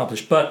wanted to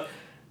accomplish. But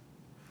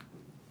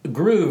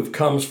groove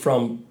comes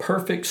from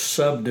perfect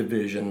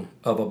subdivision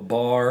of a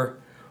bar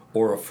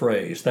or a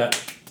phrase.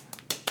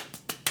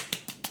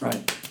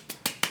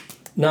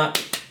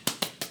 Not.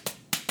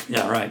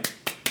 Yeah, right.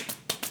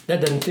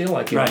 That doesn't feel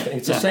like anything.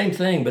 It's the same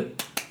thing,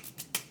 but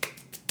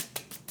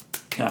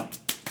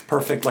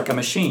perfect, like a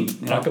machine.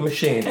 Like a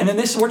machine. And then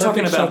we're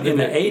talking about in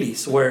the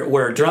 80s,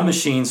 where drum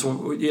machines,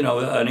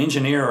 an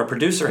engineer or a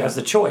producer has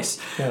the choice.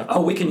 Yeah.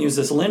 Oh, we can use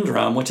this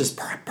Lindrum, which is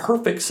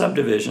perfect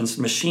subdivisions,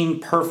 machine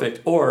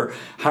perfect, or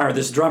hire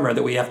this drummer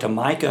that we have to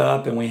mic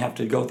up and we have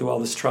to go through all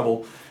this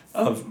trouble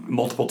of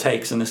multiple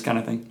takes and this kind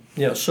of thing.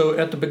 Yeah, so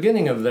at the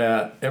beginning of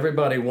that,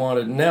 everybody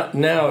wanted,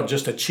 now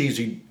just a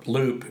cheesy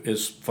loop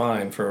is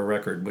fine for a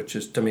record,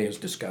 which to me is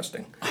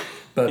disgusting.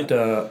 But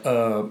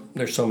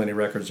there's so many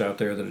records out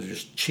there that are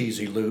just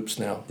cheesy loops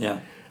now.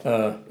 Yeah.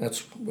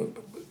 That's,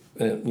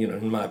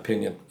 in my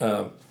opinion.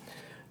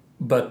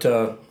 But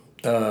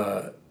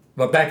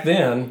back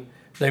then,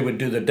 they would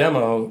do the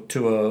demo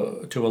to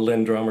a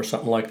Lindrum or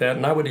something like that,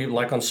 and I would,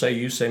 like on Say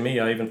You, Say Me,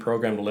 I even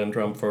programmed a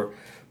Lindrum for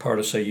part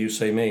of Say You,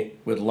 Say Me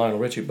with Lionel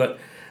Richie. But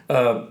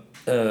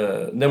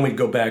then we'd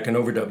go back and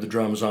overdub the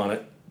drums on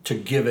it to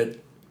give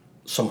it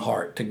some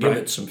heart, to give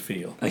it some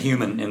feel. A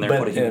human in there.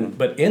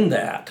 But in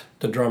that,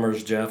 the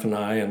drummers, Jeff and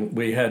I, and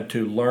we had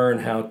to learn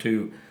how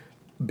to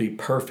be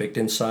perfect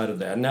inside of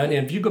that. Now,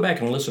 if you go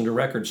back and listen to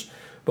records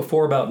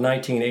before about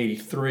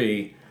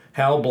 1983,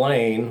 Hal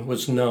Blaine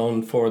was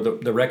known for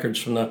the records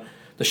from the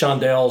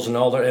Shondells and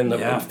all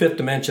the Fifth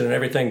Dimension and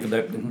everything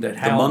that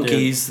Hal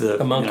did. The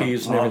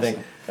Monkees and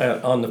everything.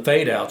 On the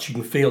fade outs, you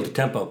can feel the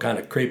tempo kind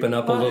of creeping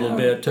up a little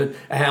bit. To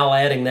Hal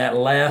adding that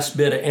last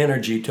bit of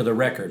energy to the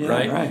record,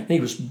 right? And he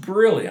was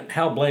brilliant.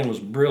 Hal Blaine was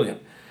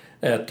brilliant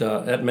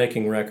at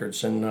making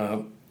records,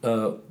 and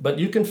but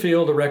you can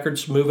feel the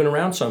records moving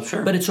around some.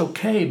 Sure. But it's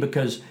okay,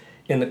 because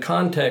in the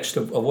context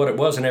of what it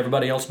was, and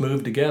everybody else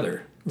moved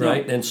together,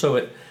 right? And so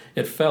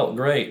it felt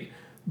great.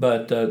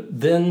 But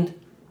then,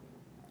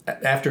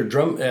 after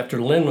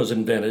Lynn was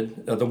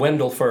invented, the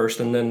Wendell first,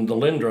 and then the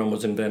Lindrum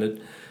was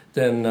invented,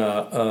 then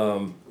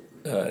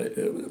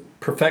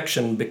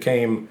perfection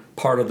became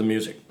part of the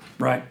music.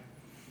 Right.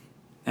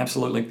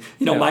 Absolutely.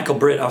 Michael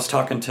Britt, I was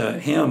talking to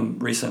him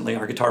recently,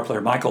 our guitar player,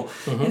 Michael,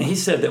 and he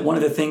said that one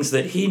of the things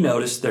that he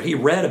noticed, that he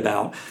read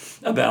about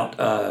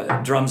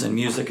drums and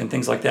music and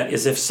things like that,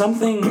 is if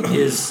something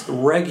is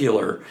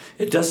regular,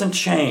 it doesn't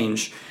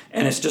change,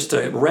 and it's just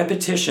a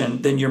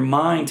repetition, then your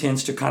mind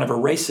tends to kind of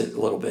erase it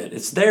a little bit.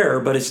 It's there,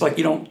 but it's like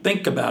you don't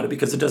think about it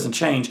because it doesn't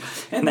change,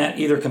 and that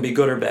either can be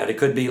good or bad. It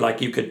could be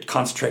like you could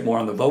concentrate more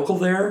on the vocal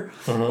there,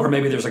 or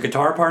maybe there's a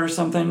guitar part or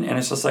something, and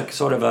it's just like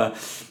sort of a,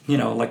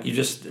 like you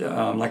just,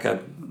 like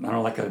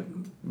a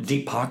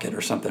deep pocket or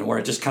something, where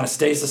it just kind of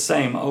stays the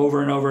same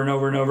over and over and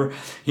over and over.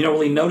 You don't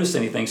really notice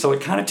anything, so it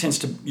kind of tends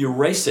to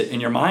erase it in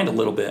your mind a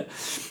little bit.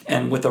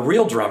 And with a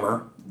real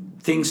drummer,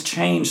 things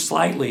change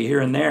slightly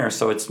here and there,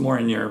 so it's more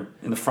in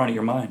the front of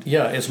your mind.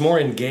 Yeah, it's more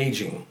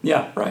engaging.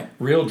 Yeah, right.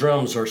 Real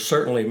drums are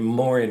certainly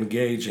more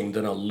engaging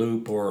than a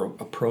loop or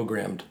a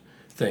programmed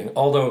thing.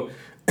 Although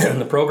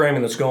the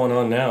programming that's going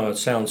on now, it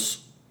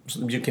sounds,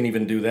 you can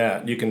even do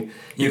that. You can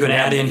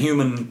add in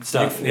human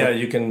stuff.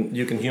 You can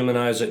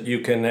humanize it.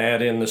 You can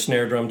add in the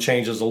snare drum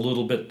changes a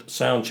little bit,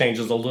 sound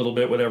changes a little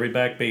bit with every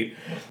backbeat.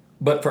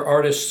 But for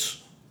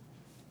artists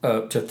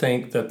to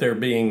think that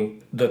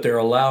they're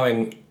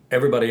allowing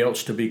everybody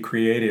else to be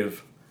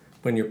creative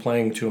when you're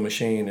playing to a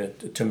machine.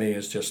 It to me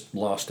is just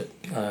lost it.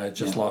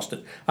 Lost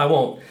it.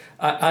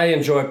 I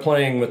enjoy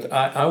playing with.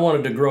 I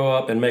wanted to grow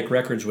up and make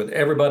records with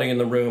everybody in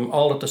the room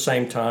all at the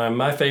same time.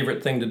 My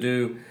favorite thing to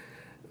do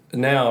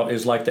now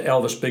is like the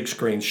Elvis big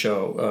screen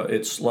show.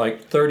 It's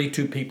like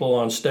 32 people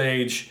on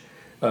stage.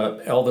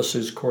 Elvis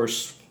is, of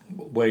course,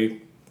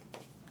 way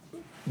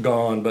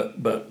gone,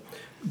 but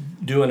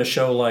doing a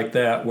show like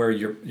that where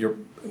you're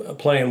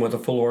playing with a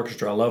full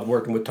orchestra. I love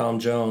working with Tom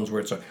Jones,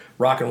 where it's a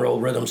rock and roll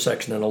rhythm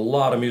section and a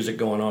lot of music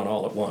going on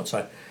all at once.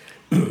 I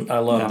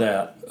love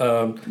that.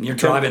 You're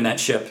driving that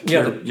ship.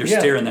 Yeah, you're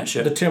steering that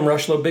ship. The Tim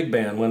Rushlow Big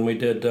Band, when we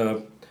did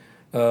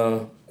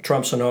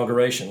Trump's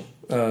inauguration,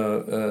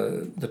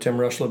 the Tim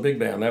Rushlow Big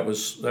Band. That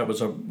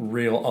was a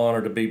real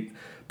honor to be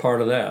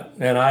part of that.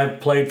 And I've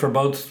played for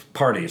both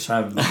parties.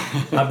 I've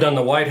done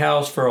the White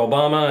House for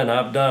Obama, and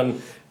I've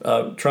done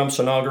Trump's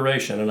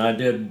inauguration, and I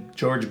did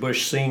George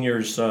Bush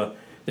Sr.'s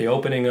the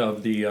opening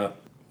of the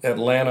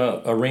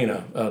Atlanta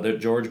arena that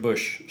George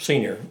Bush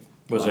Sr.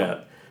 was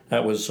at.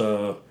 That was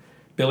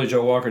Billy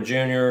Joe Walker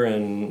Jr.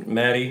 and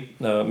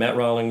Matt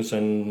Rawlings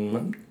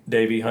and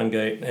Davey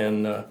Hungate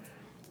and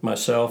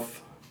myself.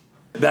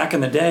 Back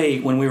in the day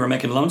when we were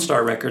making Lone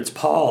Star Records,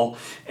 Paul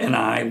and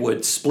I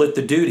would split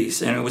the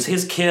duties, and it was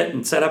his kit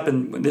and set up.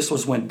 And this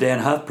was when Dan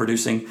Huff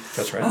producing.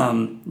 That's right.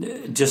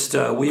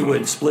 We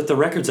would split the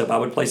records up. I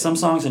would play some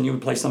songs, and you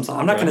would play some songs.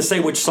 I'm not going to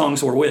say which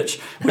songs were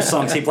which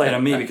songs he played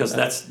on me, because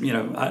that's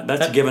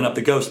giving up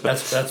the ghost.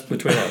 But that's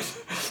between us.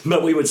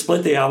 But we would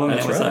split the album,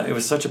 that's and it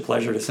was such a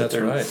pleasure to sit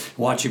there right. and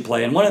watch you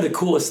play. And one of the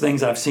coolest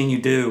things I've seen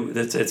you do,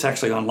 it's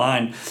actually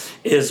online,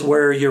 is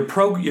where you're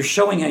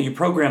showing how you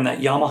program that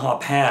Yamaha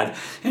pad.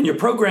 And you're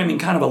programming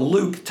kind of a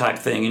loop type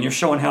thing, and you're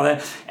showing how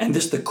that, and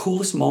this the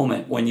coolest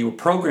moment when you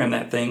program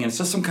that thing, and it's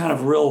just some kind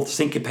of real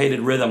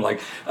syncopated rhythm,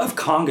 like of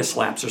conga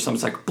slaps or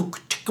something. It's like,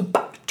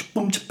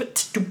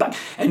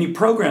 and you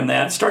program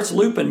that, it starts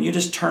looping, you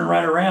just turn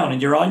right around,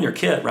 and you're on your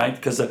kit, right?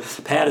 Because the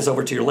pad is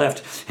over to your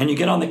left, and you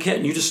get on the kit,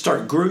 and you just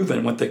start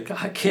grooving with the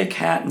kick,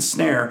 hat, and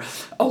snare,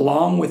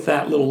 along with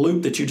that little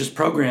loop that you just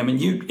programmed,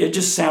 and it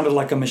just sounded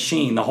like a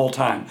machine the whole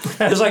time.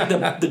 It was like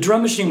the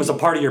drum machine was a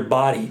part of your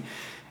body.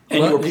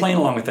 And you were playing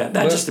along with that.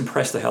 That just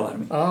impressed the hell out of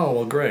me. Oh,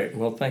 well, great.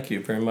 Well, thank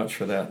you very much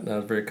for that. That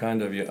was very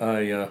kind of you.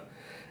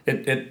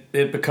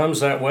 It becomes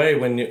that way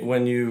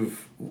when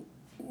you've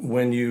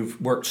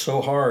worked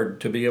so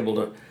hard to be able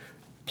to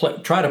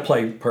try to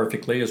play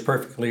perfectly as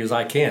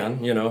I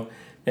can,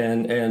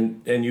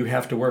 and you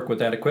have to work with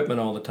that equipment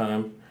all the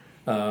time.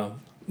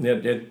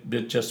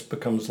 It just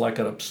becomes like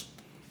a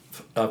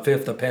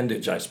fifth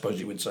appendage, I suppose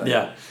you would say.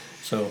 Yeah.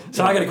 So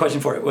I got a question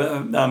for you.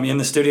 In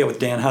the studio with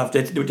Dan Huff,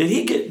 did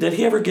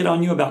he ever get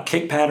on you about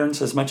kick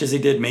patterns as much as he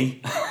did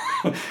me?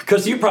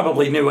 Because you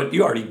probably knew what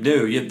you already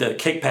knew. The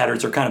kick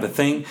patterns are kind of a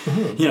thing,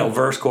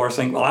 verse, chorus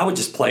thing. Well, I would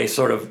just play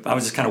I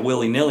was just kind of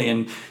willy-nilly,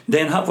 and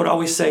Dan Huff would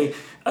always say,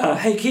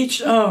 hey, Keach,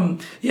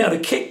 the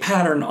kick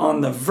pattern on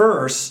the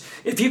verse,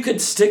 if you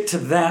could stick to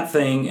that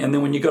thing, and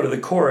then when you go to the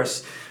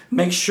chorus,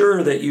 make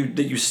sure that you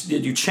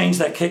change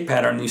that kick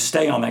pattern and you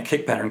stay on that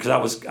kick pattern,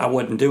 because I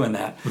wasn't doing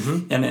that.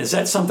 Mm-hmm. And is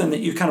that something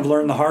that you kind of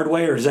learned the hard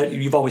way, or is that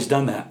you've always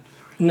done that?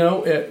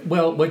 No.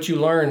 Well, what you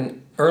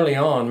learn early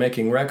on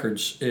making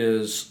records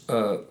is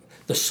the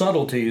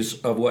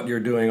subtleties of what you're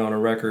doing on a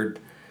record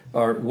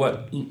are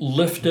what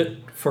lift it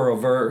for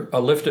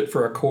lift it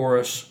for a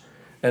chorus,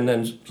 and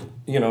then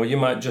you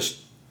might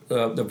just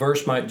the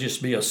verse might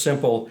just be a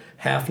simple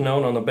half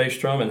note on the bass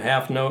drum and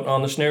half note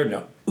on the snare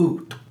drum.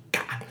 Ooh.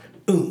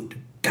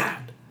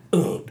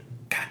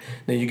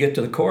 Then you get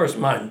to the chorus,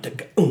 just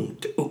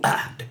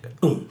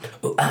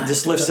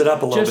lifts it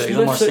up a little bit, a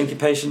little more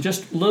syncopation.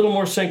 Just a little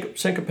more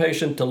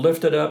syncopation to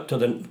lift it up to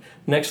the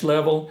next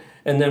level,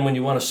 and then when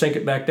you want to sync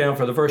it back down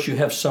for the verse, you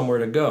have somewhere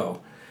to go.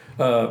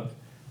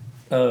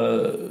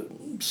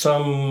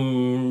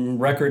 Some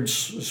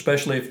records,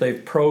 especially if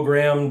they've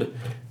programmed,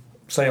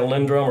 say a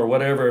Lindrum or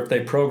whatever, if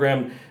they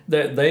programmed,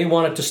 they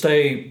want it to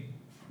stay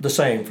the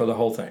same for the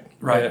whole thing.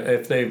 Right.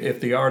 If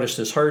the artist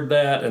has heard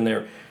that and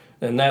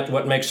that's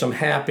what makes them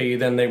happy,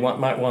 then they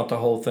might want the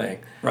whole thing.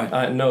 Right.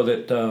 I know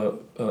that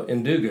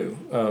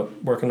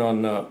Ndugu, working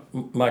on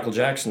Michael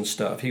Jackson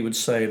stuff, he would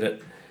say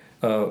that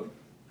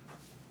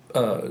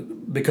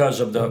because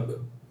of the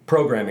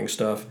programming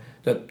stuff,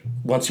 that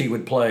once he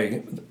would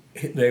play,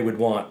 they would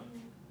want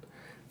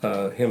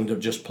him to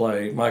just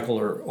play Michael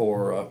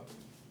or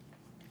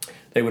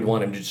they would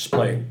want him to just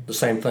play the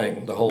same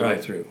thing the whole way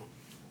through.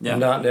 Yeah.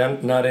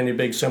 Not any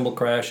big cymbal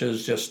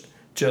crashes, just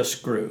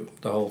groove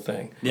the whole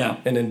thing. Yeah.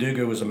 And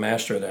Ndugu was a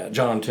master of that.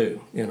 John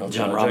too.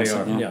 John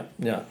Robinson. JR.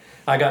 Yeah.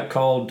 I got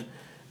called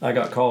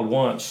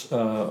once,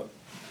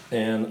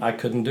 and I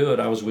couldn't do it.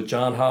 I was with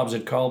John Hobbs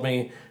had called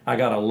me. I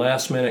got a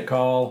last minute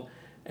call,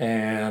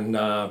 and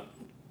I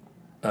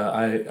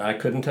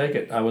couldn't take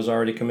it. I was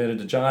already committed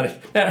to John.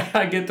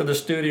 I get to the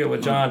studio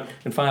with John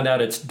and find out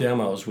it's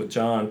demos with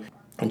John.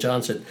 And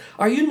John said,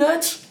 "Are you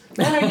nuts?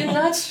 Man, are you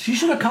nuts? You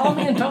should have called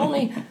me and told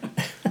me."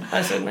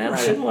 I said, man,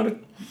 I didn't want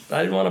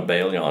to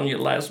bail on you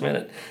last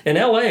minute. In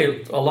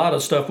L.A., a lot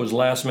of stuff was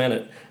last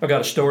minute. I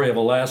got a story of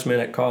a last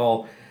minute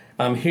call.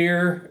 I'm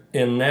here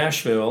in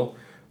Nashville,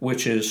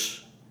 which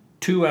is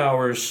 2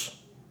 hours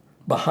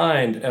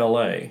behind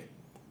L.A.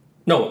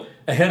 No,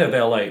 ahead of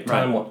L.A.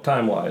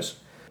 time-wise.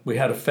 We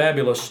had a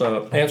fabulous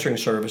answering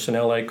service in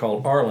L.A.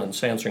 called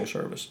Arlen's Answering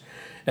Service.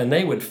 And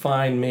they would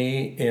find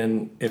me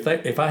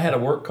if I had a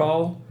work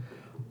call,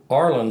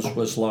 Arlen's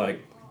was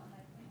like,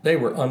 they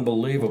were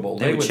unbelievable.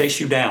 They would chase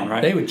you down,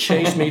 right? They would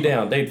chase me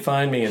down. They'd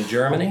find me in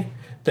Germany.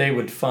 They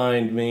would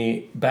find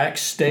me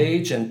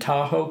backstage in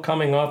Tahoe,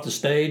 coming off the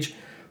stage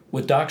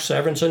with Doc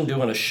Severinsen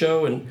doing a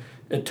show in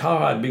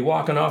Tahoe. I'd be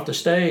walking off the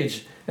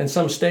stage, and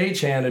some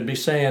stagehand would be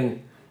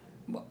saying,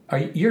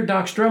 "You're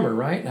Doc's drummer,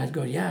 right?" And I'd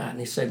go, "Yeah." And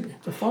he said,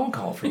 "It's a phone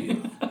call for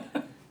you."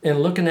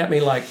 And looking at me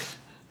like,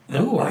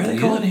 "Who are they you?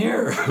 calling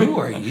here? Who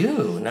are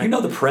you?" And you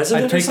know the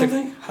president or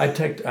something? I'd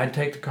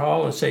take the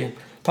call and say,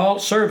 "Paul,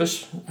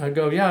 service." I'd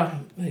go, "Yeah."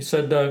 He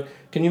said,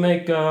 "Can you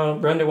make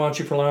Brenda wants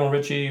you for Lionel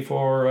Richie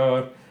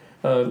for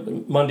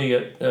Monday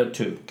at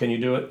 2? Can you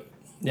do it?"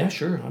 "Yeah,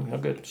 sure.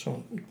 I'm good."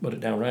 So put it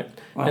down right.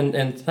 Wow.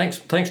 And thanks,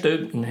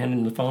 dude, and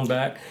handing the phone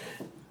back.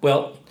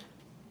 Well,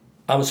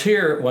 I was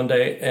here one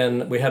day,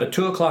 and we had a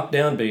 2 o'clock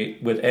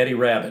downbeat with Eddie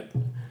Rabbitt.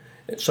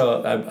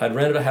 So I'd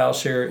rented a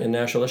house here in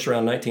Nashville. This was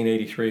around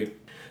 1983.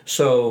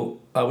 So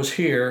I was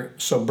here.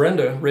 So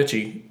Brenda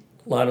Ritchie,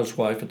 Lionel's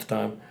wife at the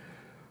time,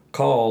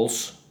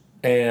 calls,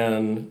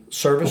 and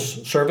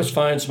service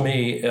finds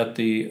me at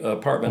the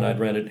apartment I'd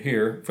rented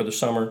here for the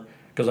summer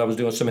because I was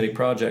doing so many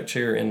projects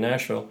here in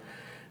Nashville.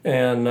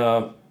 And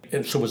so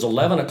it was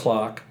 11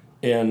 o'clock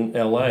in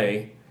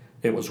L.A.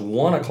 It was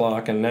 1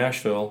 o'clock in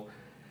Nashville.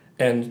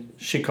 And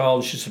she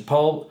called and she said,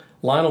 "Paul,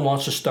 Lionel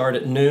wants to start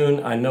at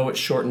noon. I know it's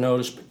short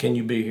notice, but can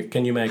you be here?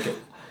 Can you make it?"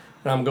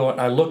 And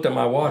I looked at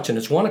my watch, and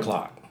it's 1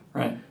 o'clock.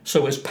 Right.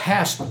 So it's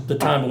past the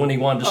time when he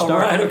wanted to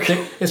start. Right,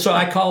 okay. And so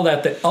I call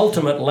that the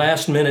ultimate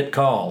last-minute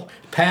call,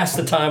 past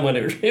the time when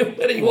he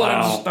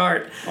wanted to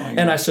start. Oh,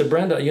 and I said,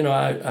 "Brenda,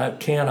 I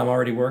can't. I'm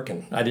already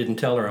working." I didn't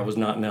tell her I was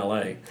not in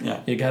L.A. Yeah.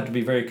 You got to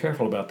be very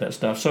careful about that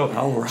stuff. So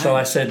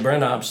I said,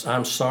 "Brenda,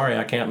 I'm sorry,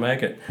 I can't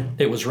make it."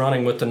 It was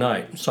running with the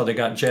night. So they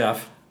got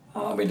Jeff.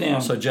 I'll be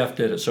damned. So Jeff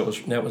did it. So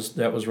that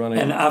was running.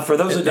 And for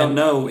those that don't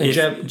know,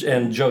 Jeff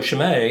and Joe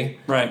Chimay,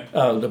 right,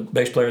 the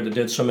bass player that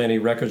did so many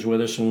records with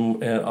us,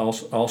 and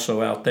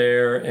also out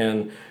there,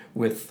 and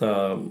with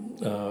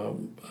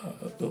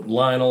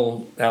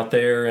Lionel out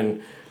there,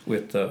 and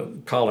with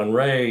Colin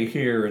Ray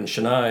here, and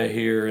Shania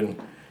here, and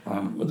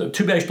the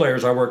two bass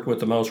players I worked with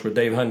the most were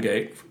Dave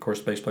Hungate, of course,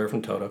 bass player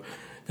from Toto,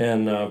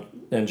 and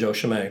Joe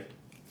Chimay,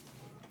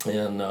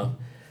 and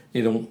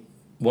either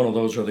one of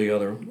those or the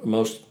other.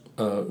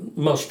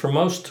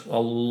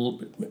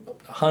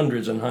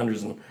 Hundreds and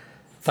hundreds and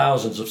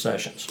thousands of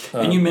sessions.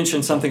 And you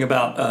mentioned something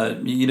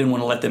about you didn't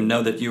want to let them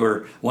know that you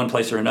were one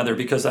place or another,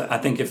 because I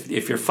think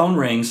if your phone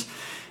rings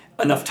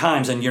enough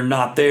times and you're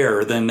not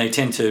there, then they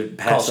tend to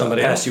pass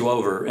you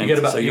over. And you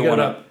get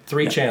about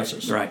three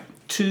chances. Right.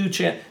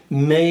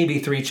 Maybe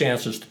three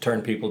chances to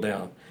turn people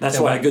down. That's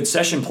why a good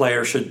session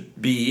player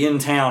should be in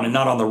town and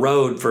not on the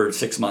road for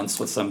 6 months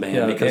with some band.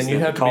 Yeah, because and you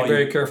have to be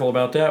very careful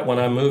about that. When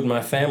I moved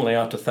my family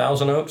out to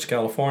Thousand Oaks,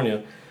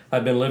 California,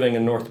 I'd been living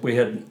we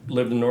had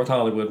lived in North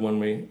Hollywood when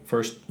we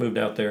first moved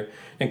out there.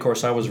 And of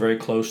course, I was very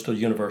close to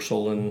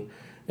Universal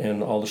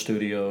and all the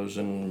studios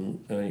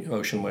and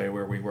Ocean Way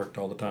where we worked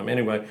all the time.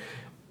 Anyway,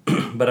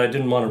 but I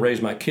didn't want to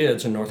raise my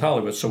kids in North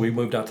Hollywood, so we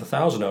moved out to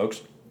Thousand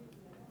Oaks.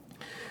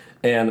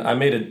 And I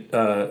made it.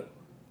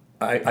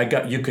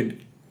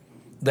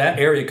 That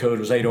area code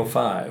was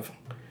 805.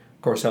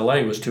 Of course,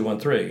 LA was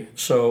 213.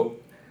 So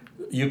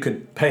you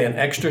could pay an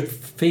extra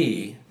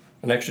fee,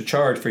 an extra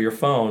charge for your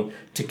phone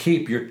to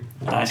keep your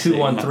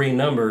 213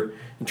 number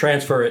and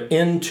transfer it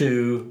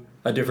into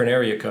a different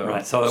area code.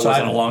 Right. So it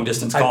wasn't a long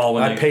distance call.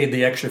 I paid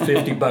the extra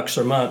 $50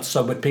 a month,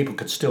 but people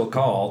could still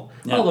call,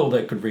 although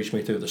they could reach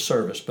me through the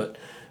service, but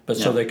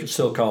so they could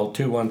still call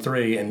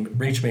 213 and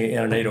reach me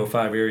in an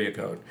 805 area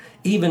code.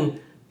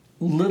 Even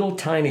little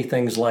tiny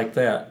things like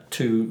that,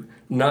 to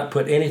not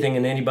put anything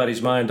in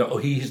anybody's mind,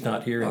 he's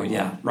not here anymore. Oh,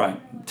 yeah,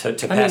 right. To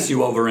pass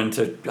you over and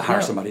to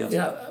hire somebody else.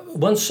 Yeah.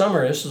 One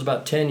summer, this was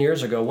about 10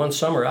 years ago, one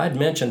summer I'd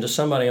mentioned to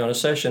somebody on a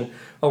session,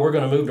 we're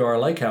going to move to our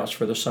lake house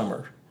for the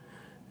summer.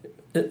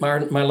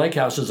 My lake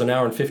house is an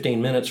hour and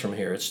 15 minutes from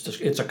here.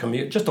 It's a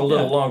commute, just a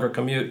little longer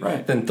commute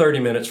than 30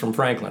 minutes from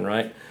Franklin,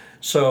 right?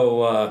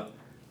 So,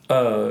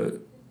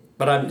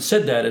 but I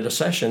said that at a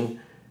session,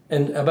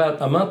 and about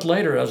a month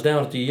later, I was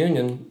down at the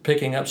Union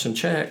picking up some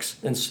checks,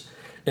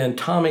 and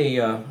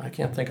Tommy, I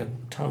can't think of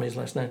Tommy's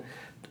last name,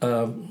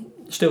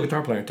 steel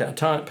guitar player in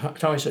town.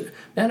 Tommy said,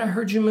 "Man, I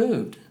heard you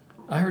moved.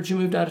 I heard you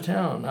moved out of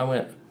town." I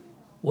went,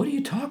 "What are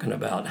you talking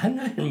about? I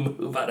didn't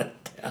move out of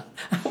town.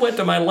 I went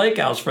to my lake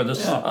house for the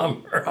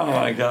summer." Oh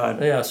my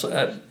God! Yeah, so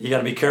you got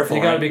to be careful.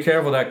 You got to be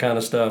careful of that kind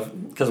of stuff,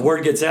 because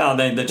word gets out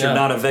that you're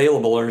not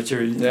available or that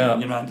you're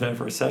not there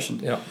for a session.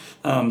 Yeah.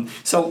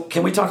 So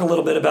can we talk a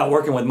little bit about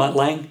working with Mutt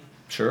Lange?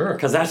 Sure.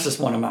 Because that's just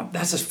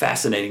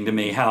fascinating to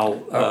me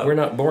how... we're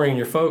not boring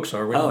your folks,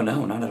 are we? Oh,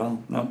 no, not at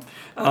all. No.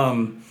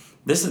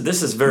 This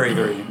is very,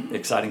 very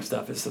exciting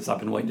stuff. It's I've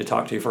been waiting to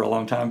talk to you for a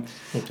long time.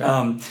 Okay.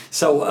 I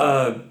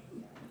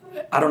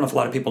don't know if a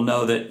lot of people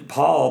know that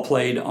Paul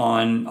played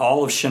on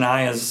all of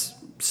Shania's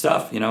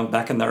stuff,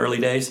 back in the early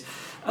days.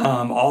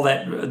 All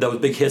those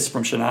big hits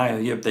from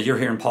Shania that you're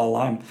hearing Paul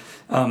Lime,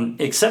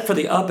 except for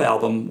the Up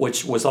album,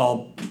 which was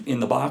all in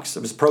the box. It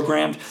was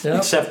programmed. Yep.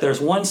 Except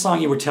there's one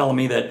song you were telling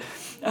me that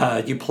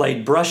you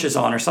played brushes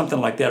on or something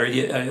like that,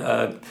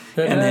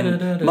 and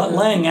then Mutt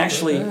Lange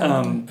actually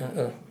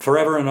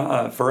Forever and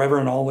Always. Forever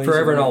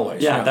and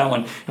Always. Yeah, that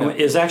one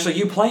is actually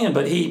you playing,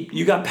 but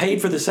you got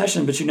paid for the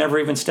session, but you never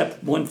even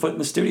stepped one foot in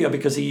the studio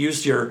because he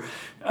used your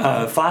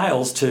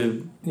files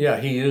to. Yeah,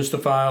 he used the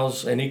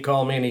files, and he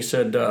called me and he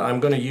said, "I'm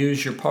going to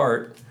use your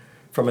part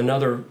from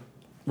another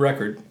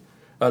record."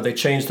 They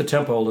changed the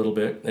tempo a little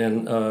bit,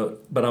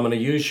 but I'm going to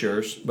use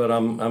yours. But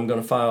I'm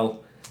going to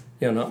file.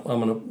 I'm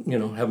going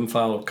to have them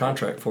file a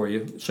contract for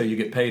you so you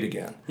get paid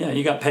again. Yeah,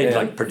 you got paid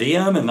like per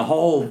diem and the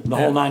whole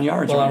 9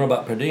 yards. Well, I don't know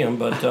about per diem,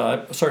 but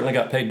I certainly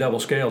got paid double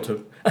scale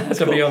to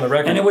be on the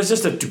record. And it was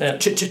just a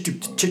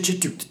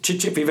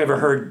chit if you've ever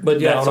heard. But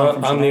yeah,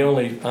 I'm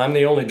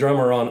the only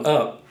drummer on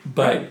Up,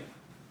 but right.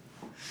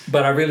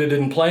 But I really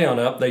didn't play on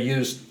Up. They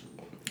used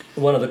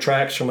one of the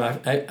tracks from I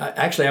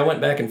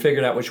went back and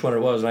figured out which one it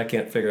was, and I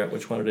can't figure out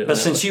which one it is. But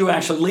since you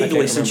actually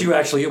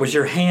it was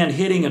your hand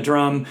hitting a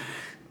drum.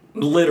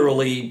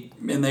 Literally,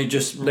 and they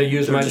just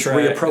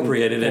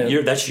reappropriated it.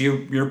 You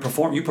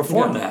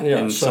perform that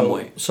in some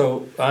way.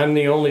 So I'm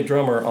the only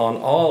drummer on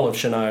all of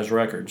Shania's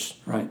records.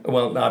 Right.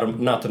 Well,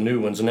 not the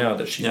new ones now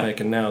that she's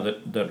making now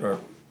that are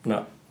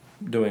not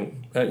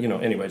doing.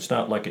 Anyway, it's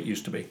not like it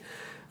used to be.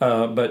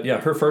 But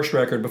yeah, her first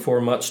record before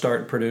Mutt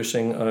started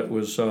producing, it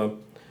was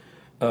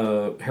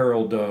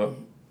Harold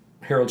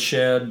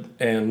Shedd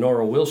and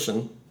Nora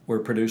Wilson were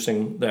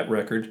producing that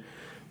record,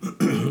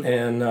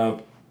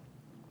 and.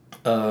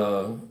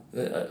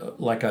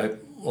 Like I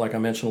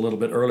mentioned a little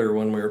bit earlier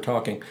when we were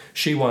talking,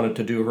 she wanted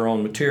to do her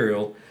own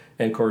material,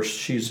 and of course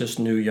she's this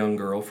new young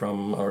girl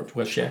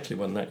she actually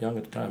wasn't that young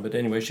at the time, but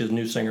anyway, she's a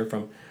new singer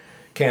from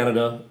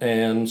Canada,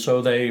 and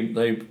so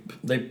they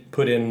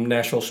put in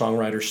Nashville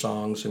songwriters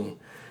songs, and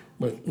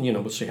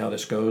we'll see how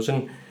this goes,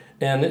 and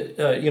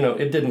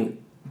it didn't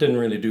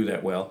really do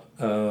that well,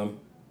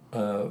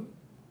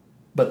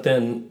 but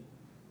then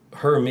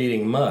her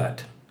meeting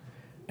Mutt.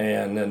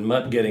 And then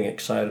Mutt getting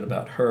excited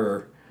about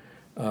her,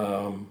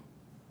 and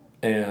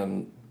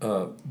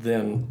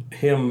then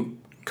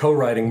him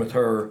co-writing with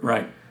her,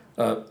 right,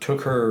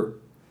 took her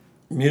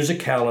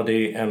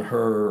musicality and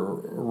her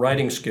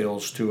writing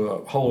skills to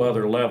a whole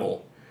other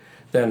level.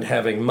 Then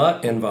having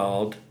Mutt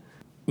involved,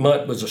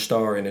 Mutt was a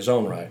star in his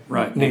own right.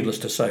 Right. Needless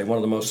to say, one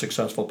of the most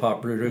successful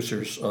pop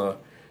producers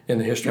in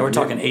the history. Yeah, we're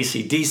talking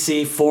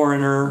AC/DC,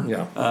 Foreigner,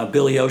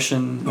 Billy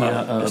Ocean,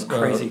 just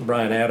crazy.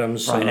 Bryan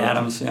Adams.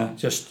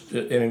 Just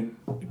an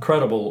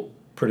incredible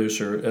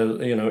producer.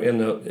 In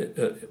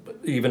the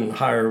even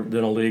higher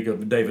than a league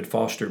of David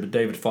Foster. But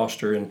David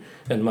Foster and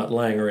Mutt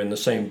Lange are in the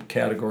same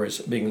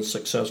categories, being as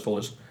successful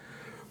as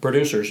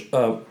producers.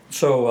 Luke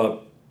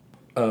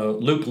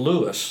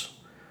Lewis,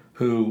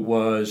 who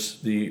was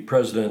the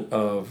president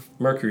of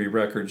Mercury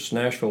Records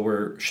Nashville,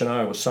 where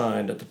Shania was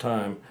signed at the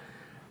time.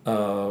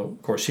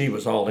 Of course, he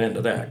was all into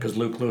that because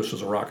Luke Lewis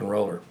was a rock and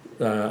roller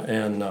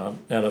and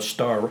a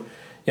star.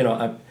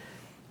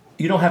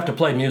 You don't have to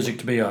play music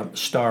to be a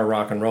star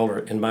rock and roller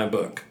in my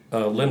book.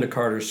 Linda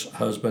Carter's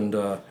husband,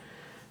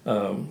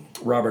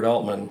 Robert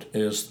Altman,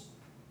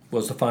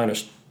 was the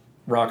finest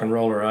rock and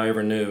roller I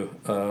ever knew,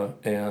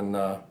 and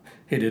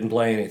he didn't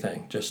play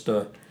anything. Just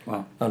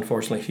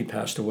unfortunately, he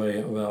passed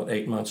away about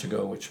 8 months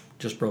ago, which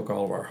just broke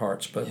all of our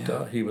hearts.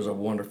 But he was a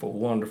wonderful,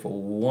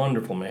 wonderful,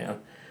 wonderful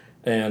man.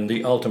 And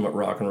the ultimate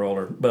rock and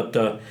roller. But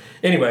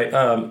anyway,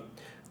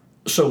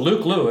 so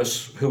Luke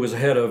Lewis, who was the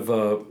head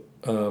of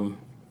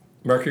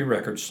Mercury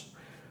Records,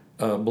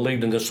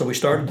 believed in this. So we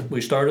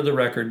started the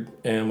record,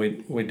 and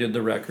we did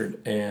the record,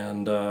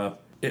 and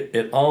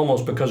it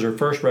almost, because her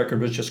first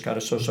record was just kind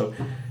of so.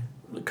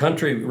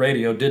 Country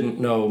radio didn't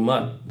know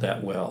Mutt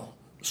that well,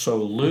 so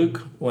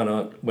Luke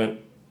went,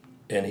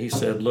 and he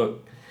said,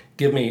 "Look,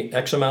 give me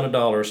X amount of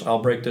dollars.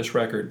 I'll break this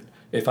record.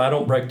 If I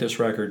don't break this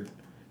record,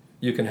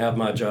 you can have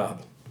my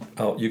job.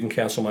 You can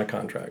cancel my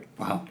contract."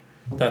 Wow.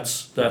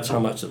 That's how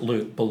much that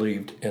Luke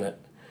believed in it.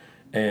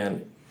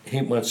 And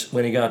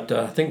when he got,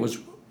 I think it was,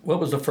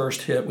 what was the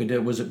first hit we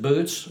did? Was it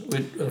Boots?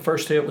 The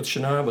first hit with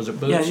Shania, was it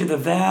Boots? Yeah, either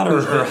that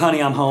or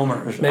Honey, I'm Home.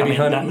 Maybe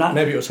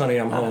it was Honey,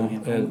 I'm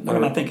Home. What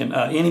am I thinking?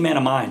 Any Man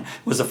of Mine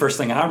was the first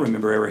thing I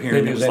remember ever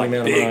hearing. Maybe it was like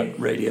big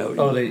radio.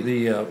 Oh, we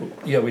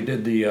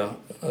did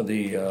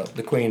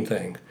the Queen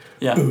thing.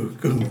 Yeah.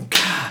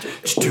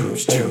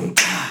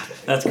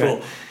 That's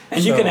cool.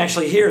 And you can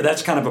actually hear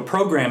that's kind of a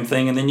program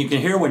thing, and then you can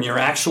hear when your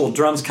actual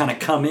drums kind of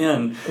come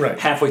in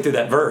halfway through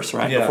that verse,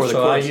 right? Yeah, before the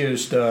so chorus. I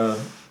used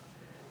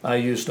I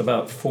used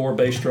about 4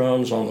 bass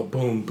drums on the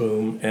boom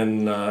boom,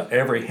 and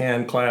every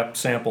hand clap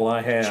sample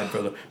I had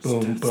for the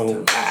boom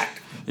boom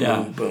whack,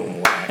 boom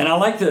boom whack. And I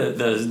like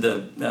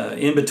the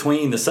in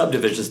between the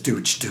subdivisions,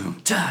 dooch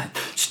doom da,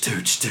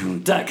 dooch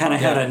doom da. Kind of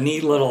had a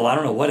neat little, I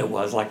don't know what it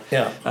was, like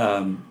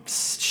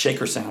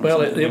shaker sound.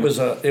 Well,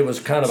 it was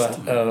kind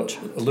of a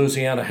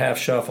Louisiana half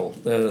shuffle.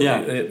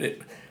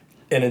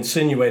 An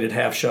insinuated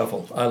half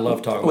shuffle. I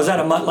love talking. Was about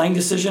that a Mutt Lange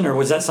decision, or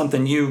was that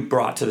something you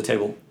brought to the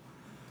table?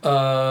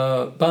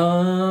 No,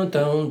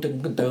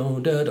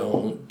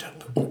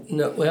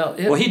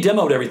 well, he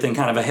demoed everything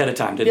kind of ahead of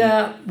time, didn't he?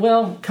 Yeah,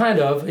 well, kind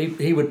of.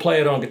 He would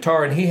play it on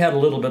guitar, and he had a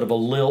little bit of a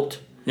lilt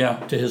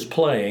to his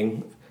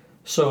playing.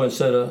 So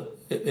instead of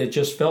it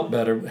just felt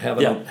better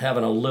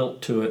having a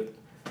lilt to it,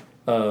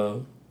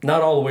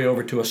 not all the way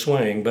over to a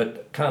swing,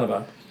 but kind of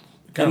a.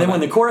 And then when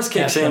the chorus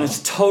kicks in,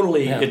 it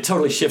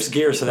totally shifts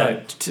gears to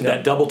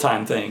that double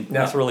time thing. Yeah.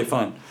 That's really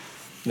fun.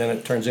 Then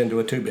it turns into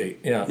a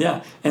 2-beat. Yeah.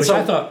 Yeah. And so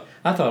I thought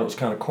it was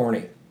kind of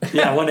corny.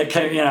 Yeah, when it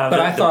came, But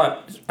I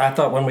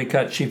thought when we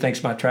cut "She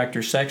Thinks My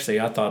Tractor's Sexy,"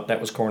 I thought that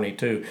was corny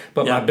too.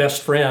 But my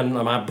best friend,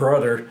 my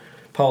brother,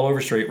 Paul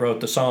Overstreet, wrote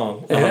the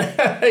song.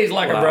 He's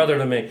like a brother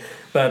to me.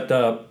 But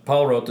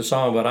Paul wrote the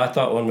song. But I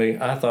thought when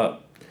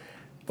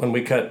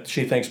we cut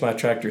 "She Thinks My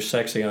Tractor's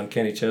Sexy" on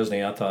Kenny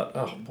Chesney, I thought,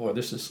 oh boy,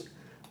 this is.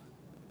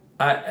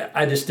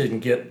 I just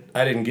didn't get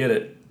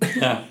it.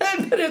 Yeah.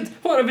 But it's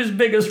one of his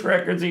biggest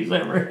records he's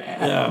ever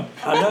had. Yeah,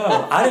 I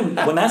know. I didn't.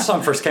 When that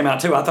song first came out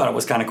too, I thought it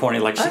was kind of corny.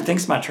 Like, she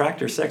thinks my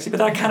tractor's sexy, but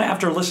I kind of,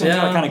 after listening to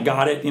it, I kind of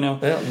got it.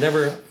 Well,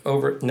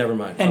 never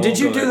mind. And did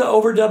you do the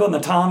overdub on the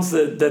toms?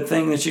 The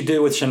thing that you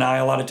do with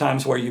Shania a lot of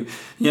times, where you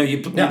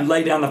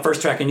lay down the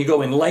first track and you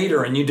go in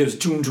later and you do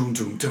zoom zoom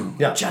zoom zoom.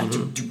 Yeah.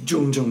 Zoom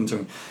zoom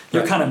zoom.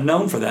 You're kind of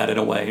known for that in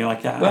a way. You're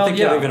like, I think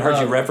I've even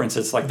heard you reference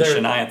it's like the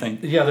Shania thing.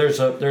 Yeah,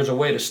 there's a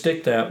way to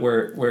stick that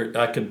where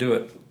I could do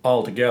it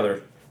all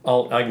together.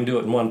 I can do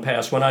it in one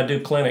pass. When I do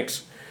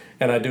clinics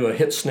and I do a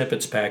hit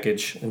snippets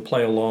package and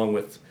play along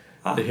with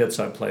the hits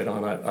I played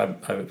on,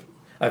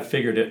 I've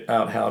figured it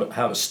out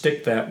how to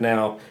stick that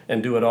now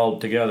and do it all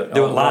together.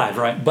 Do it live,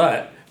 right?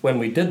 But when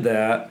we did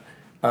that,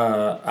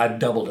 I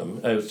doubled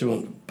them. I was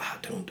doing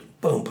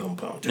boom, boom,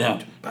 boom. Yeah.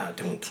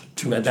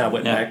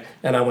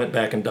 And I went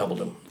back and doubled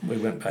them. We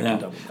went back and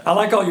doubled them. I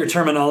like all your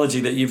terminology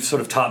that you've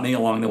sort of taught me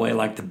along the way,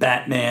 like the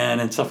Batman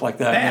and stuff like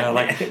that.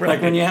 Like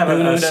when you have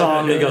a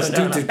song that goes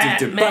do do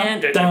do do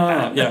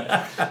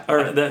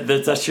or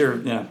that's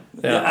your Yeah.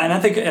 And I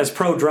think as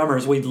pro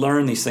drummers, we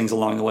learn these things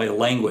along the way.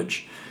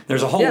 Language.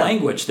 There's a whole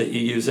language that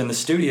you use in the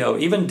studio,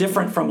 even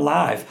different from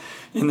live.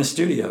 In the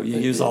studio, you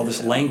use all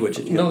this language.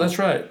 No, that's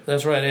right.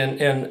 That's right.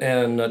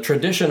 And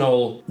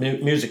traditional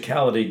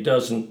musicality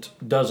doesn't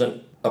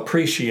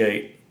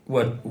appreciate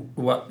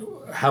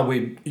how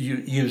we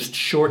used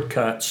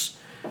shortcuts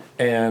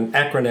and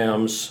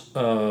acronyms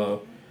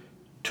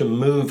to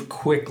move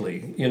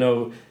quickly.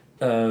 In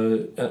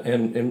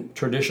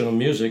traditional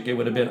music, it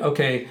would have been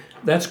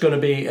that's going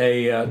to be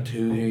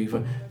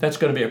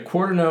a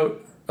quarter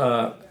note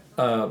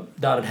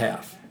dotted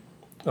half.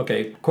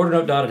 Okay, quarter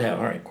note dotted half.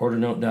 All right, quarter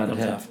note dotted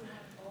half.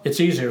 It's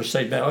easier to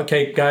say,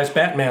 okay, guys,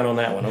 Batman on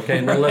that one. Okay,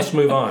 and then let's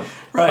move on.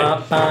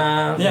 Right.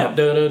 And you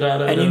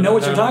know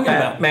what you're talking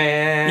about.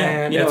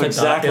 Batman. Yeah,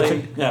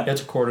 exactly.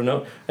 It's a quarter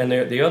note. And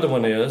the other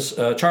one is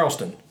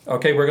Charleston.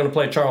 Okay, we're going to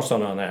play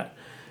Charleston on that.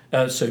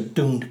 So,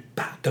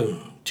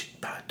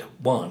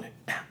 one.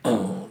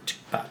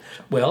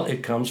 Well,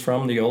 it comes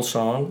from the old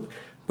song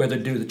where they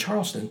do the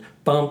Charleston.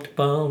 Bump,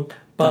 bump.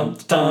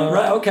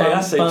 Right, okay, I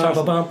see.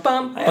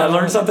 I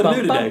learned something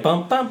new today. It's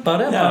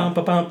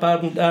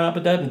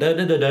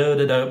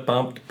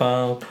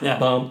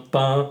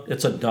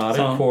a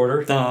dotted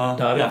quarter,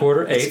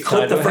 quarter, eighth.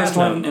 Clip the first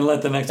one and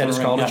let the next one ring. And it's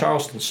called a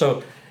Charleston.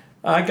 So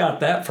I got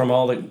that from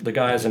all the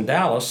guys in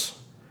Dallas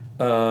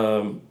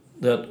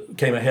that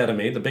came ahead of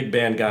me, the big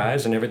band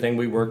guys and everything.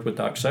 We worked with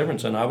Doc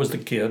Severinsen. I was the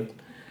kid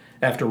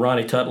after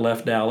Ronnie Tutt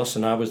left Dallas,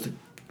 and I was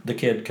the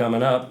kid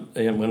coming up.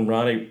 And when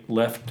Ronnie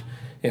left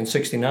in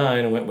 '69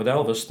 and went with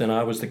Elvis, then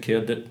I was the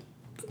kid that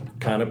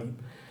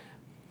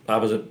I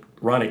was a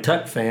Ronnie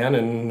Tutt fan,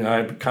 and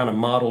I kind of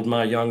modeled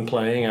my young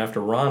playing after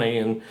Ronnie.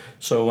 And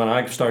so when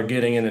I started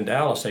getting in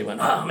Dallas, they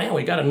went, "Oh man,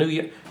 we got a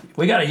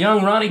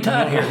young Ronnie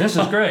Tutt here. This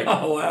is great."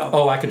 Oh wow!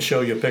 Oh, I could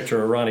show you a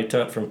picture of Ronnie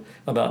Tutt from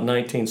about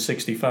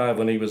 1965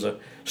 when he was a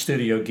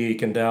studio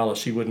geek in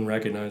Dallas. You wouldn't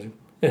recognize him.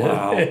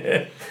 Wow.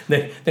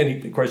 Then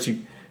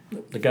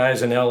the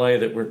guys in L.A.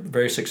 that were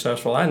very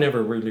successful. I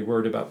never really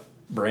worried about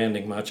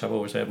branding much. I've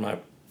always had my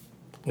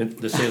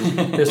this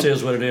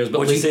is what it is. But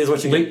what you see is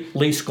what you get.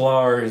 Lee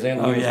Sklar is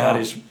in. He's got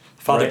his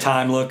Father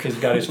Time look. He's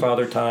got his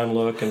Father Time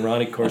look, and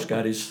Ronnie, of course,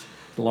 got his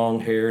long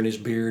hair and his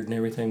beard and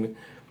everything.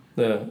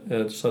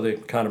 So they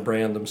kind of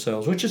brand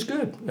themselves, which is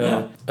good.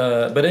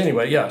 But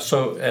anyway,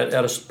 So at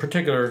a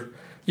particular,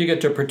 you get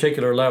to a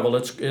particular level,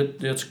 it's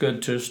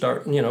good to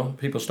start.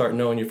 People start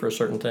knowing you for a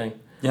certain thing.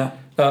 Yeah.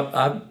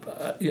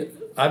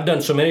 I've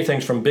done so many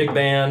things, from big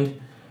band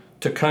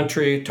to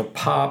country to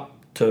pop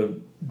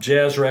to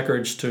jazz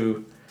records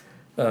to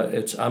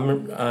I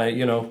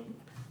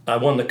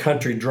won the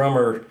Country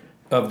Drummer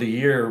of the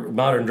Year,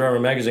 Modern Drummer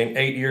magazine,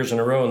 8 years in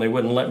a row, and they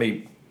wouldn't let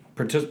me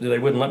They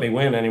wouldn't let me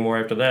win anymore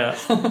after that.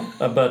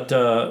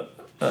 But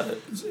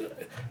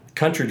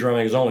country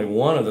drumming is only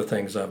one of the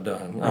things I've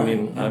done. I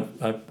mean,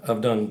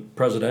 I've done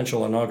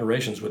presidential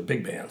inaugurations with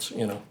big bands.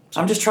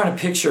 I'm just trying to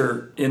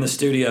picture in the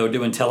studio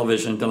doing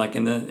television, like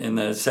in the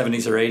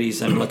 70s or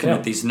 80s, and looking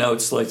at these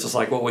notes, like just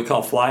like what we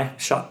call fly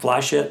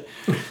shit.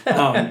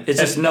 It's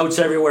just notes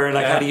everywhere.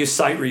 Like, how do you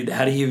sight read?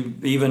 How do you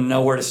even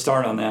know where to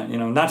start on that?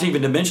 Not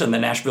even to mention the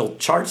Nashville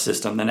chart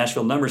system, the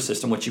Nashville number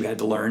system, which you had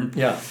to learn.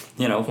 Yeah.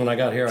 When I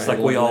got here, it's like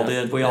we all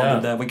did. We all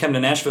did that. We come to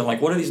Nashville,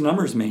 like, what do these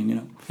numbers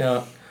mean?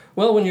 Yeah.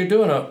 Well, when you're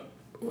doing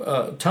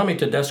Tommy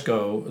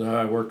Tedesco, that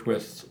I worked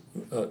with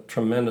a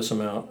tremendous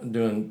amount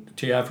doing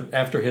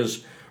after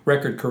his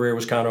record career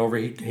was kind of over.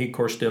 He of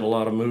course did a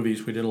lot of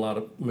movies. We did a lot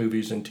of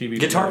movies and TV.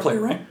 Guitar player,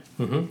 right?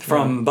 Mm-hmm.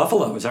 From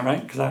Buffalo, is that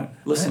right? Because I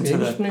listened to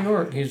He's New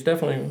York. He's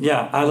definitely.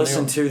 Yeah, I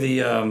listened to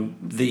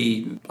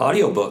the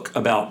audiobook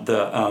about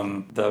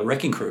the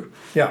Wrecking Crew.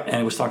 Yeah,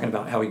 and it was talking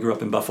about how he grew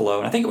up in Buffalo,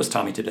 and I think it was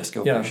Tommy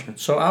Tedesco. Yeah. Sure.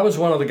 So I was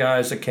one of the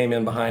guys that came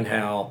in behind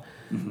Hal.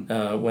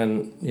 Mm-hmm.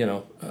 When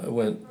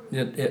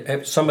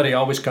somebody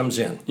always comes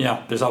in.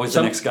 Yeah, there's always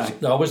the next guy.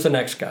 Always the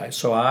next guy.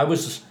 So I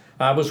was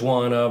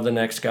one of the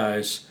next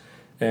guys,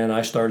 and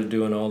I started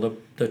doing all the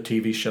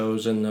TV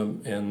shows and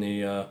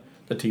the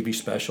TV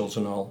specials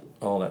and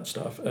all that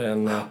stuff.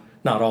 And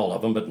not all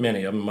of them, but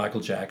many of them.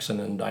 Michael Jackson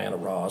and Diana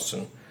Ross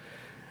and.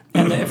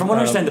 And from what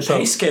I understand, the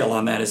pay scale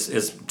on that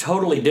is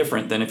totally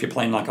different than if you're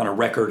playing like on a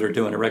record or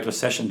doing a regular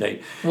session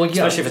date. Well, yeah.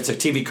 Especially if it's a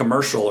TV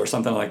commercial or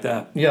something like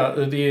that. Yeah,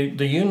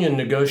 the union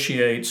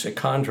negotiates a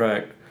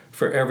contract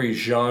for every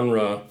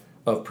genre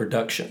of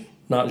production,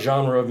 not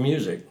genre of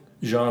music,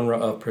 genre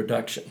of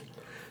production.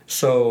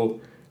 So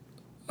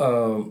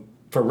for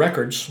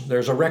records,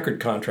 there's a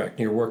record contract.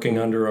 You're working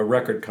under a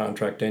record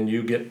contract, and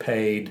you get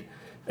paid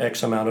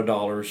X amount of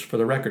dollars for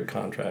the record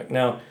contract.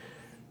 Now,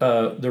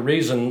 the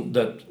reason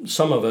that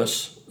some of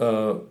us,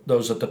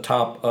 those at the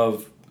top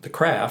of the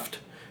craft,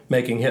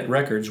 making hit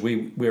records,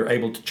 we were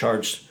able to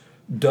charge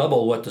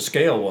double what the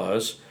scale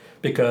was,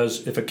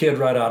 because if a kid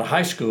right out of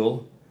high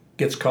school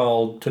gets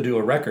called to do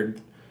a record,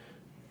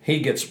 he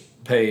gets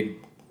paid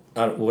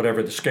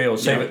whatever the scale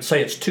is.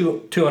 Say it's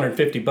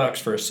 $250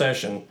 for a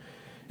session.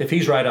 If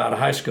he's right out of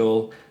high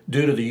school,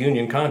 due to the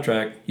union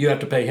contract, you have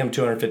to pay him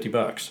 $250.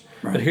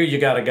 Right. But here you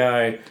got a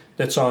guy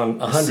that's on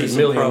 100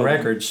 million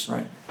records.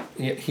 Right.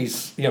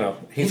 He's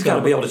got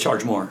to be able to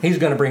charge more. He's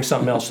going to bring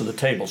something else to the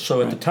table.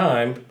 So at the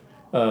time,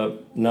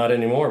 not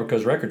anymore,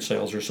 because record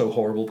sales are so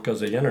horrible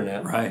because of the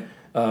internet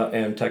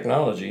and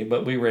technology,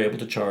 but we were able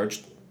to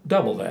charge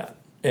double that.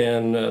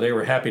 And they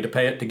were happy to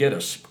pay it to get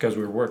us, because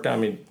we were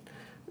working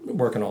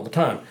all the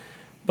time.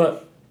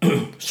 But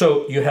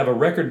so you have a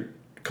record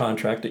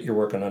contract that you're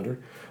working under,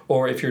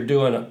 or if you're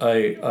doing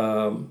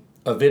a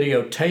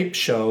videotape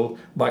show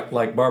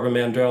like Barbara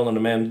Mandrell and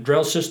the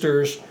Mandrell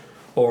Sisters,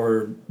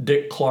 or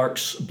Dick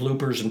Clark's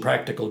Bloopers and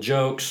Practical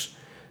Jokes,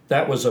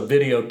 that was a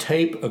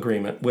videotape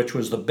agreement, which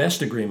was the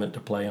best agreement to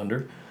play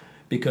under,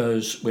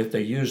 because if they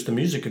used the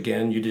music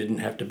again, you didn't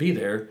have to be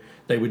there.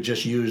 They would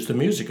just use the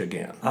music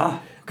again. Okay.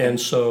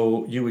 And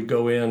so you would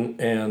go in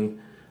and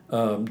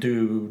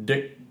do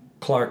Dick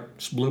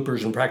Clark's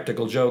Bloopers and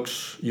Practical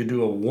Jokes. You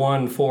do a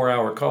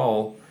 4-hour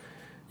call.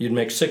 You'd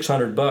make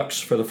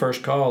 $600 for the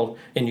first call,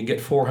 and you get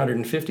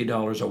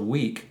 $450 a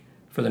week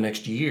for the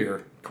next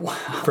year. Wow.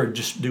 For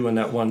just doing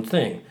that one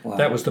thing. Wow.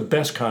 That was the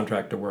best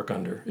contract to work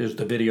under, is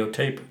the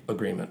videotape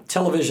agreement.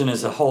 Television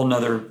is a whole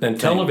nother thing.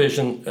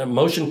 Television,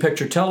 motion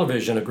picture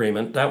television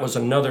agreement, that was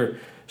another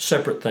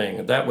separate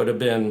thing. That would have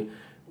been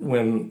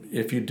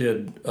if you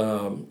did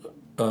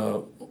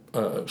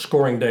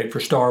scoring date for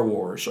Star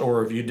Wars,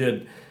 or if you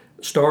did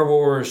Star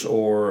Wars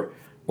or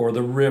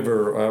The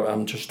River.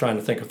 I'm just trying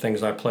to think of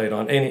things I played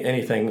on.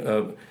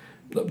 Anything,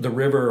 The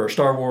River or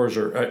Star Wars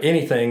or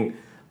anything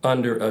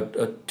under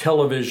a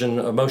television,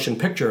 a motion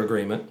picture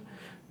agreement.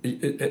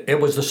 It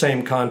was the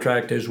same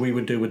contract as we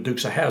would do with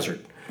Dukes of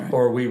Hazzard,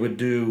 or we would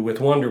do with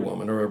Wonder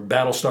Woman or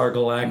Battlestar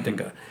Galactica.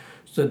 Mm-hmm.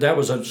 So that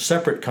was a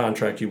separate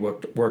contract you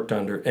worked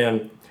under.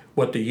 And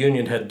what the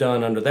union had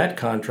done under that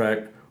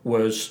contract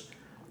was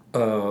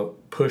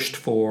pushed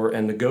for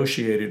and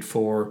negotiated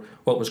for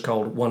what was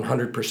called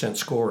 100%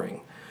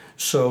 scoring.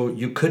 So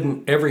you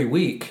couldn't every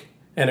week.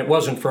 And it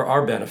wasn't for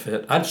our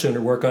benefit. I'd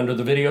sooner work under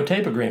the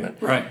videotape agreement.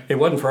 Right. It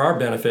wasn't for our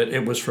benefit.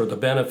 It was for the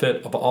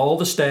benefit of all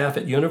the staff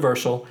at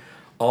Universal,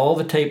 all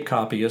the tape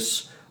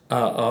copyists,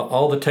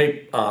 all the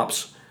tape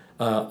ops,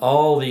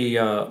 all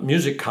the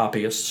music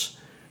copyists,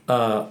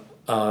 the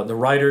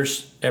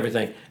writers,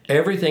 everything.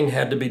 Everything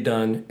had to be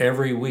done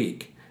every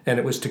week. And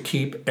it was to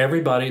keep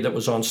everybody that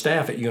was on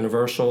staff at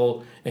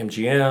Universal,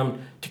 MGM,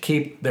 to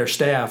keep their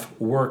staff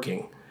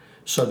working.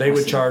 So they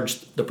would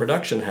charge the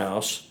production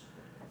house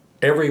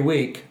every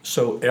week.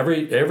 So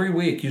every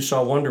week you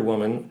saw Wonder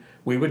Woman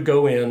we would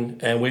go in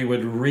and we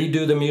would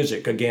redo the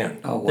music again.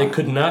 Oh, wow. They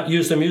could not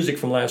use the music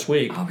from last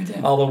week,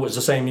 although it was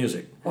the same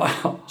music.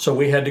 Wow. So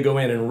we had to go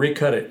in and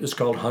recut it. It's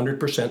called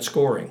 100%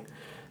 scoring.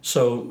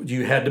 So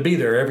you had to be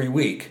there every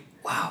week.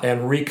 Wow.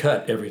 And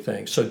recut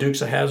everything. So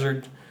Dukes of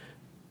Hazzard,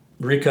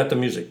 recut the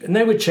music. And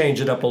they would change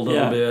it up a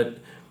little bit.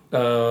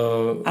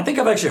 I think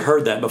I've actually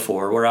heard that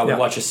before, where I would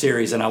watch a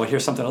series and I would hear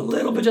something a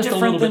little bit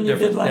different than you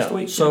did last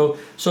week. So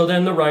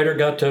then the writer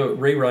got to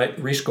rewrite,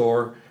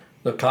 rescore.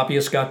 The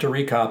copyist got to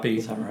recopy.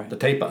 Is that right?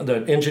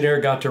 The engineer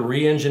got to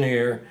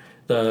re-engineer.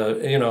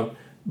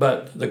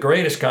 But the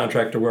greatest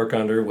contract to work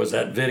under was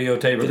that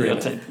videotape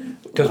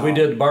agreement. Because we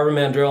did Barbara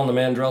Mandrell and the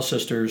Mandrell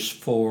Sisters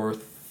for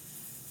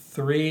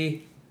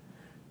 3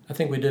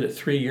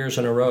 years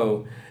in a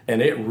row,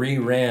 and it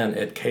reran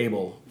at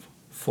cable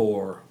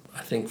for,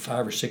 I think,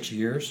 5 or 6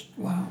 years.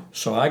 Wow.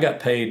 So I got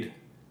paid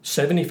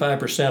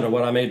 75% of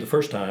what I made the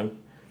first time,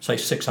 say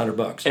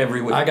 $600.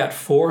 Every week. I got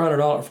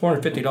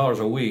 $450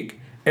 a week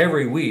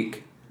every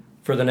week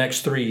for the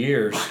next 3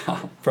 years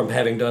from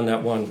having done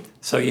that one.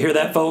 So you hear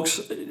that, folks?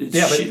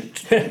 Yeah,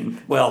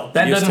 but well,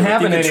 that doesn't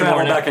happen anymore. You can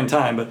travel now. Back in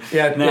time, but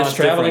yeah, now it's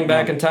traveling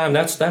back in time.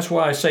 That's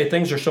why I say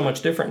things are so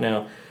much different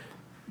now.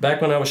 Back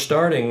when I was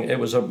starting, it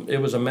was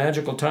a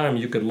magical time.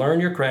 You could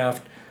learn your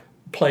craft,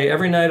 play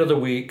every night of the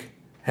week,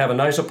 have a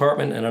nice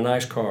apartment and a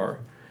nice car.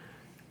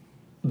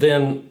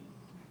 Then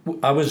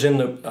I was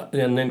and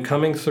then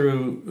coming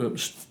through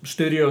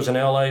studios in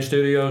LA,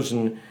 studios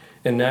in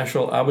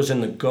Nashville. I was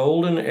in the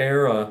golden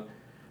era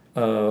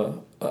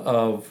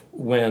of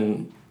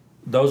when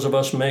those of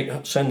us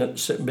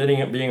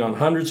being on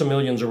hundreds of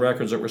millions of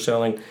records that we're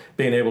selling,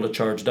 being able to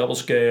charge double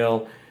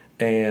scale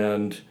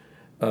and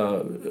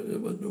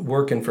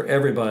working for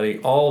everybody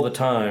all the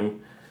time,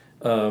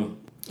 and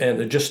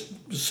it just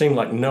seemed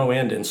like no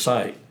end in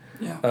sight.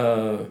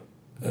 Yeah.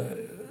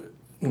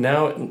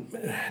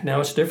 Now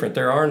it's different.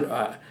 There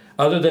are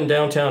other than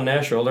downtown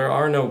Nashville, there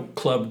are no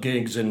club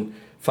gigs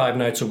 5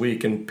 nights a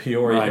week in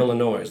Peoria,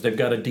 Illinois. They've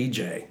got a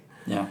DJ.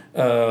 Yeah.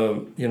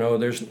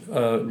 There's.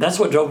 That's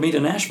what drove me to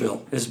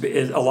Nashville.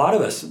 Is a lot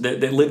of us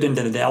that lived in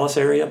the Dallas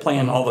area,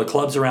 playing all the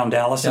clubs around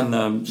Dallas in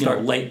the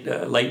late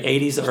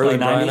 '80s, early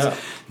 '90s.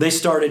 They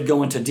started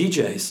going to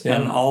DJs,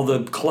 and all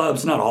the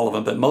clubs, not all of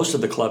them, but most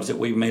of the clubs that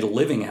we made a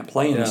living at,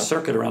 playing the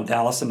circuit around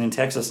Dallas and in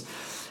Texas,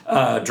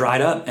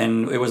 dried up,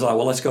 and it was like,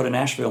 well, let's go to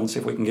Nashville and see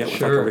if we can get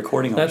with like a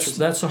recording. That's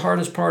the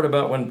hardest part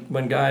about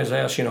when guys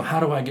ask, how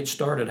do I get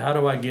started? How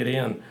do I get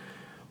in?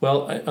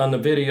 Well, on the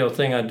video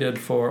thing I did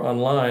for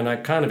online, I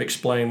kind of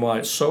explained why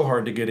it's so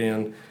hard to get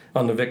in.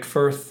 On the Vic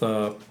Firth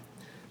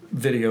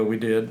video we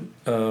did,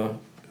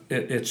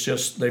 it's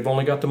just they've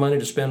only got the money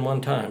to spend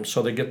one time,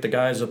 so they get the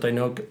guys that they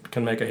know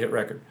can make a hit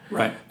record.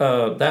 Right.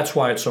 That's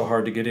why it's so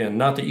hard to get in.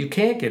 Not that you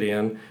can't get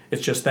in,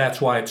 it's just that's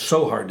why it's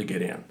so hard to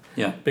get in.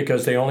 Yeah.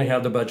 Because they only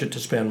have the budget to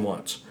spend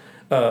once.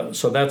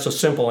 So that's a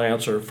simple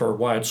answer for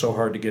why it's so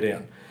hard to get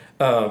in.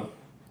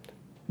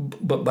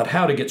 But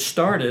how to get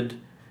started?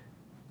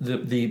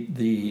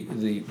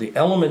 The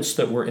elements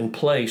that were in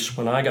place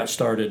when I got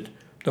started,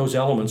 those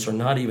elements are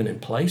not even in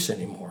place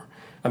anymore.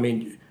 I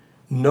mean,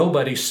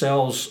 nobody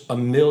sells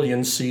 1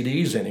 million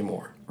CDs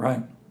anymore.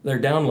 Right. They're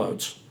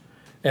downloads.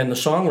 And the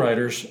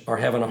songwriters are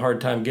having a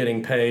hard time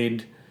getting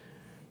paid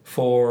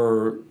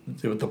for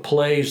the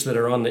plays that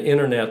are on the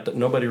internet that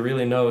nobody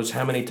really knows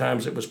how many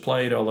times it was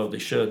played, although they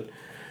should.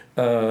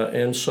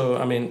 And so,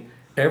 I mean,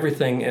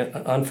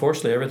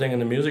 unfortunately, everything in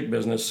the music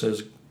business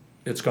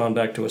it's gone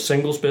back to a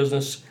singles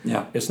business.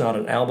 Yeah. It's not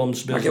an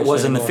albums business. Like it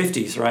was anymore. in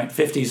the 50s, right?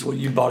 50s, when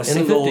you bought a in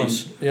single. The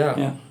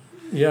 50s,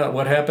 yeah.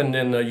 What happened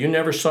you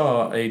never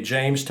saw a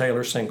James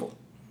Taylor single.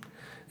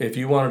 If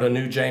you wanted a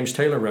new James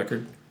Taylor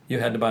record,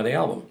 you had to buy the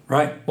album.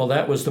 Right. Well,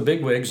 that was the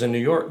bigwigs in New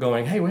York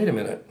going, hey, wait a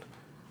minute.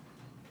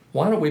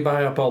 Why don't we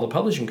buy up all the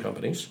publishing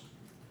companies,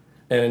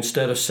 and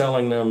instead of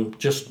selling them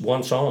just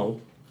one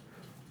song,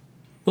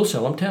 we'll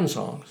sell them 10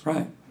 songs.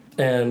 Right.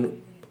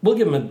 And we'll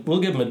give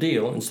them a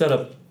deal instead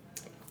of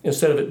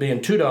it being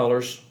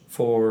 $2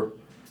 for,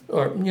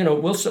 or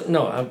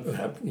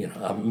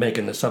I'm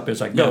making this up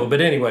as I go. Yeah.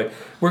 But anyway,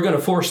 we're going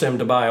to force them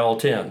to buy all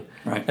 10.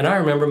 Right. And I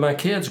remember my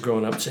kids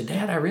growing up saying,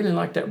 "Dad, I really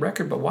like that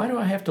record, but why do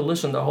I have to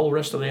listen to the whole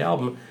rest of the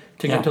album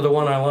to get to the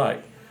one I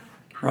like?"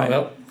 Right.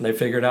 Well, they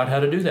figured out how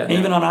to do that.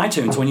 Even on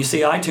iTunes, when you see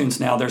iTunes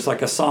now, there's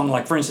like a song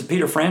like, for instance,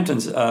 Peter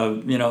Frampton's,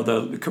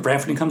 the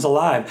Frampton Comes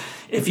Alive.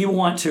 If you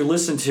want to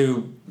listen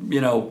to,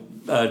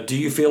 Do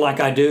You Feel Like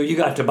I Do, you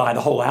got to buy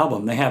the whole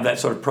album. They have that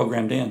sort of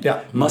programmed in.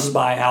 Yeah. Must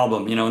buy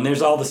album, and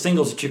there's all the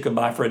singles that you could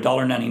buy for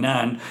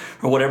 $1.99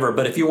 or whatever.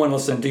 But if you want to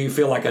listen to Do You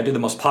Feel Like I Do, the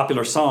most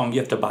popular song, you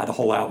have to buy the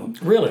whole album.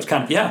 Really? It's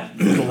kind of,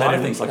 there's a lot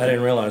of things like that. I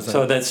didn't realize that.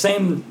 So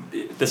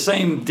the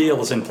same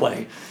deal is in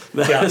play.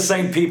 The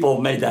same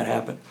people made that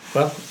happen.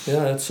 Well,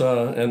 yeah, it's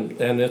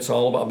and it's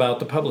all about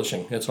the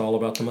publishing. It's all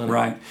about the money.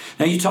 Right.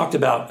 Now you talked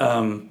about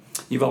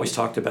you've always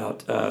talked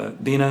about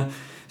being a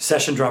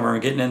session drummer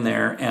and getting in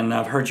there, and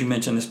I've heard you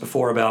mention this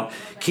before about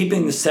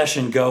keeping the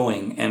session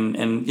going,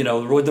 and you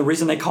know the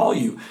reason they call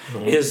you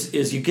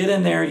is you get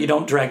in there, you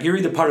don't drag. You're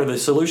either part of the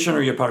solution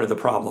or you're part of the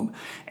problem,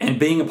 and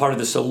being a part of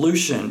the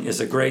solution is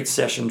a great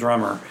session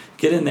drummer.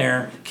 Get in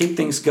there, keep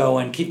things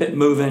going, keep it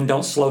moving,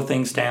 don't slow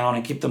things down,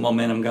 and keep the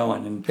momentum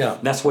going, and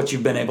that's what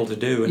you've been able to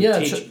do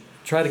and teach.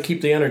 Try to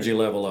keep the energy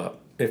level up.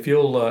 If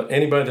you'll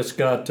anybody that's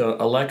got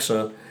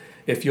Alexa,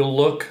 if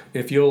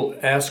you'll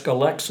ask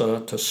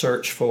Alexa to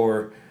search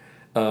for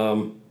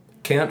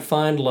Can't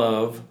Find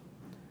Love,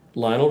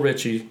 Lionel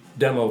Richie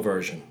demo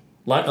version.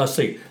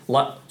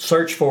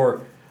 Search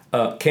for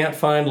Can't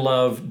Find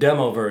Love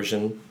demo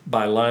version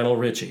by Lionel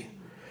Richie.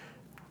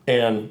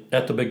 And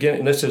at the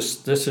beginning, this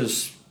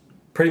is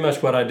pretty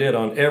much what I did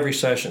on every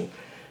session.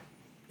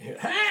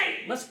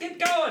 Hey, let's get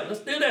going.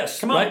 Let's do this.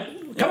 Come on.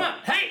 Right? Come on.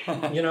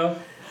 Hey, you know,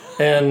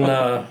 and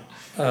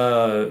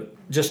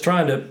just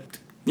trying to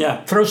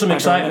throw some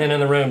excitement in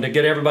the room to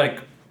get everybody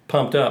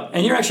pumped up.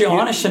 And you're actually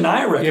on a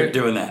Shania record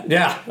doing that.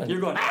 Yeah. You're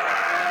going,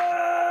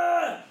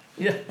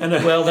 Yeah.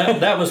 Well,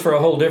 that was for a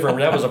whole different.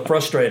 That was a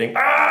frustrating.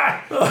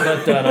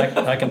 But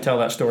I can tell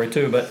that story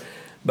too.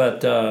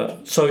 But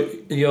so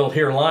you'll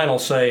hear Lionel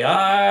say,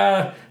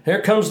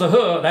 here comes the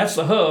huh. That's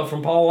the huh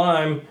from Paul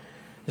Lime.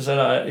 He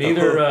said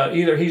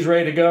either he's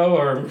ready to go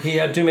or he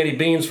had too many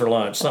beans for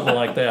lunch, something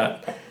like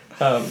that.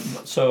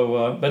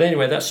 But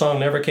anyway, that song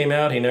never came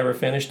out. He never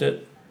finished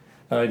it.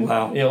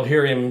 Wow. You'll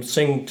hear him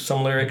sing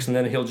some lyrics, and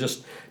then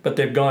but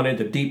they've gone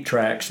into deep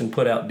tracks and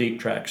put out deep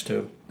tracks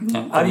too.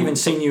 Yeah. I've even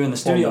seen you in the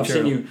studio. I've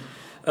seen you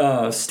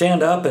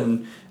stand up,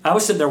 and I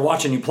was sitting there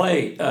watching you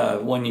play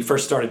when you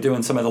first started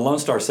doing some of the Lone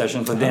Star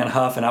sessions with Dan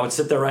Huff, and I would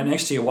sit there right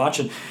next to you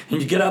watching,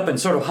 and you get up and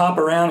sort of hop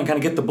around and kind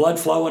of get the blood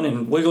flowing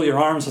and wiggle your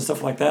arms and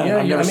stuff like that. Yeah,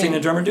 I've never seen a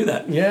drummer do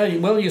that. Yeah,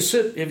 well, you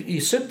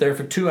sit there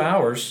for 2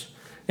 hours,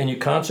 and you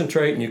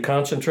concentrate,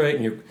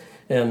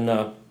 and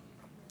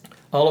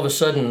all of a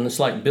sudden, it's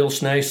like Bill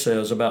Schnee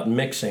says about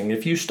mixing.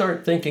 If you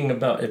start thinking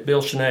about, if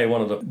Bill Schnee, one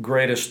of the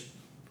greatest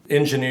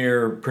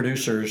engineer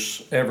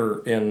producers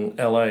ever in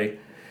L.A.,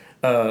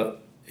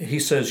 he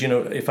says,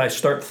 if I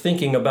start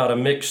thinking about a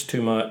mix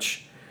too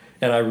much,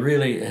 and I'm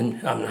really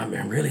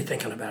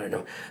thinking about it,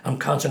 I'm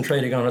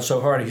concentrating on it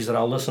so hard, he said,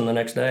 I'll listen the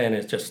next day, and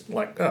it's just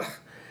like, ugh.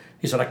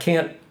 He said,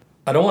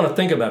 I don't want to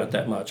think about it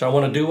that much. I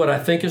want to do what I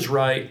think is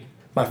right.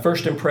 My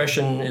first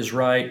impression is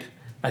right.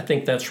 I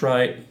think that's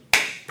right.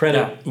 Print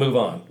it, move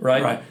on,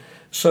 right? Right.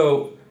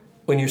 So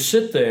when you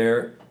sit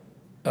there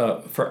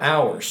for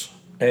hours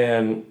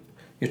and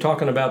you're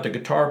talking about the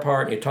guitar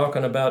part, and you're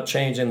talking about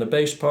changing the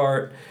bass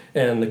part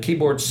and the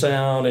keyboard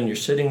sound, and you're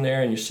sitting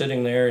there and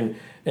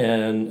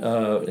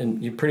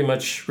you're pretty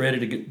much ready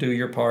to do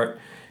your part,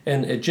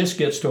 and it just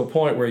gets to a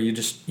point where you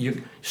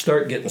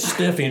start getting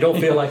stiff and you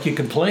don't feel like you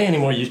can play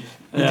anymore. You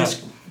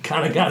just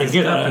kind of got to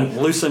get up and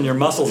loosen your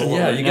muscles a little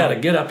bit. You got to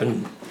get up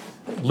and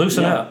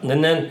loosen up.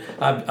 And then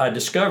I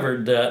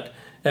discovered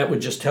that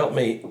would just help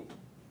me,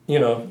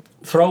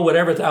 throw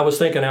whatever I was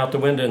thinking out the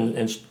window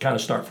and kind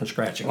of start from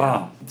scratch again.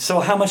 Wow. So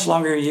how much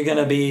longer are you going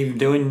to be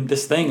doing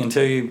this thing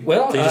until you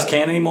just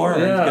can't anymore?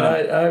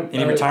 Or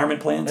any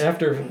retirement plans?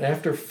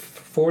 After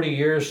 40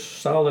 years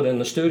solid in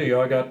the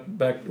studio, I got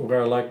back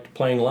where I liked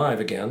playing live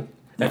again.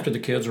 Yeah. After the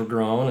kids were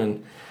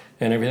grown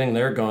and everything,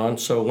 they're gone.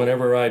 So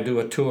whenever I do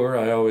a tour,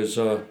 I always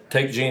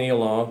take Jeannie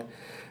along.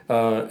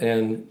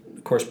 And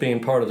of course, being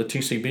part of the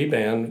TCB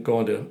band,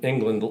 going to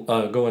England,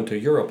 going to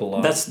Europe a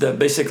lot. That's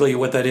basically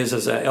what that is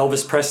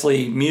Elvis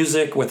Presley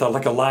music with a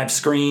live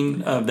screen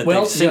that they've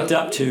synced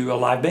up to a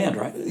live band,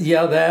 right?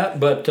 Yeah,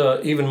 that. But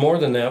even more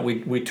than that,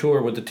 we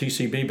tour with the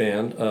TCB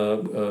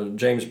band,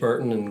 James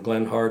Burton and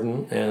Glenn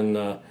Harden, and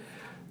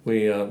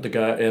the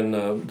guy and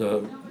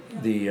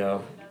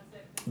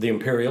the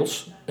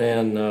Imperials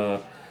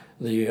and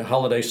the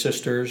Holiday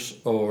Sisters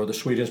or the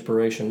Sweet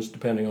Inspirations,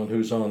 depending on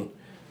who's on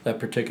that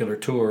particular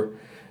tour.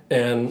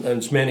 And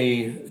as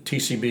many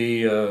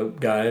TCB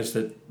guys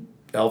that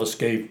Elvis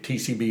gave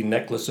TCB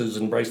necklaces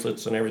and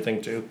bracelets and everything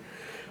to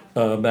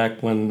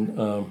back when,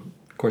 of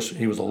course,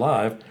 he was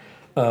alive.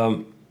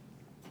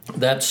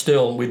 That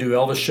still, we do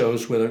Elvis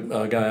shows with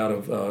a guy out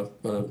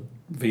of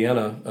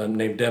Vienna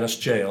named Dennis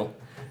Jail,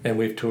 and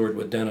we've toured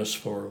with Dennis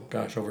for,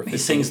 over 15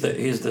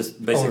 basically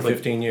over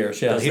 15 years.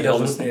 Yeah, he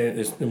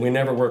doesn't. We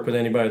never work with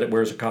anybody that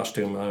wears a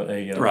costume,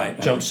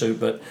 jumpsuit,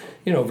 but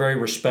very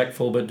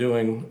respectful, but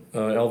doing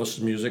Elvis's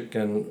music,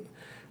 and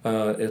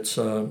it's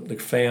the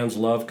fans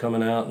love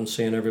coming out and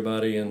seeing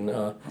everybody, and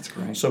that's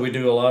great. So we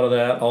do a lot of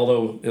that.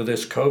 Although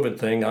this COVID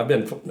thing, I've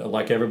been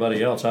like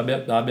everybody else. I've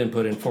been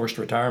put in forced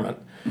retirement.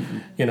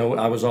 Mm-hmm.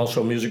 I was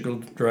also musical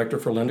director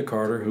for Linda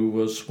Carter, who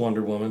was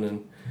Wonder Woman,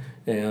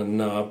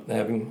 and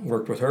having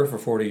worked with her for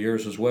 40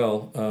 years as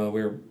well,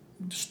 we were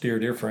just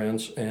dear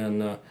friends,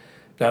 and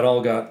that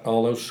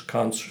all those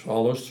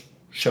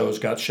shows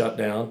got shut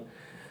down.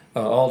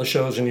 All the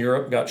shows in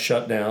Europe got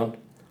shut down.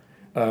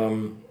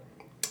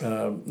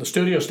 The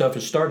studio stuff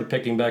has started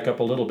picking back up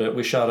a little bit.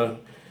 We shot a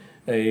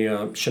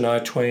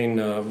Shania Twain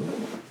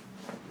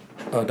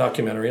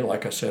documentary.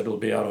 Like I said, it'll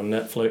be out on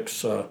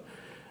Netflix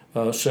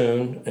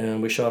soon,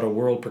 and we shot a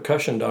world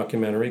percussion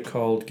documentary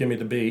called "Gimme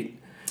the Beat."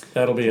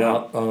 That'll be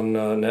out on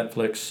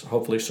Netflix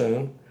hopefully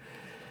soon.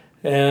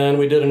 And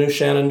we did a new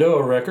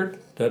Shenandoah record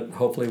that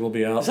hopefully will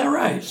be out. Is that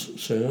right?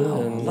 Soon.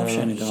 Oh, I love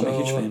Shenandoah. I'm a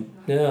huge fan.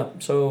 Yeah,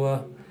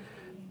 so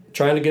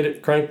trying to get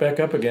it cranked back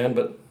up again,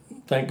 but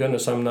thank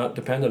goodness I'm not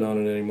dependent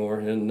on it anymore.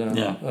 And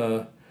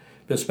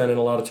been spending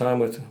a lot of time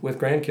with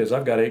grandkids.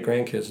 I've got 8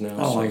 grandkids now.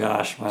 Oh my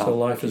gosh! Wow. So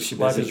life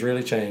has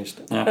really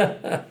changed.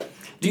 Yeah.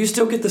 Do you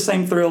still get the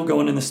same thrill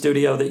going in the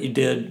studio that you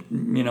did,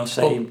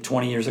 say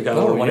 20 years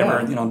ago or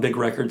whatever, big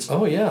records?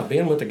 Oh yeah,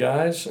 being with the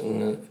guys,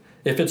 and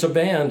if it's a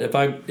band, if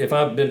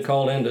I've been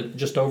called in to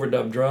just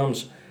overdub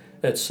drums,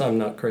 I'm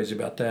not crazy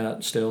about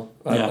that. Still,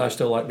 I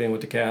still like being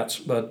with the cats,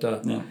 but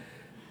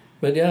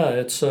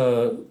it's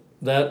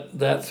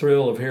that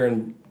thrill of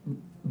hearing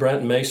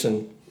Brent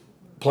Mason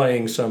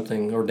playing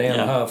something or Dan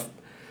Huff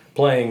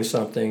playing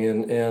something,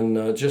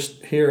 and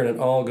just hearing it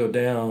all go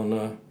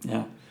down.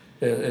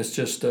 It's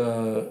just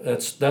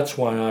that's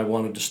why I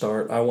wanted to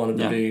start. I wanted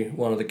to be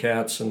one of the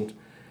cats and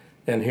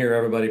hear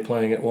everybody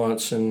playing at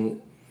once.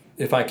 And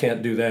if I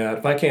can't do that,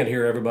 if I can't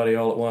hear everybody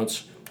all at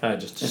once, I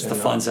just it's the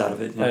fun's out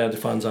of it. I had the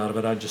fun's out of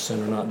it. I'd just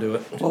sooner not do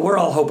it. Well, we're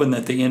all hoping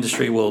that the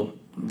industry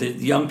the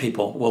young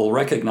people will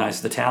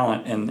recognize the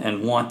talent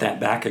and want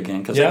that back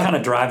again, because they kind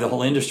of drive the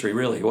whole industry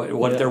really.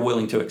 What they're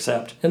willing to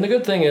accept. And the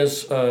good thing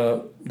is,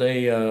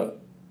 they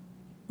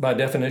by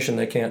definition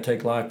they can't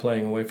take live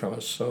playing away from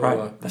us. So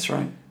right, that's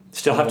right.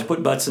 Still have to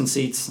put butts in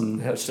seats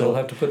and still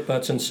have to put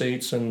butts in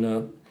seats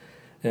and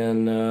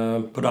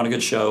put on a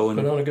good show. And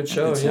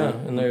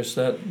there's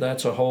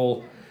that's a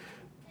whole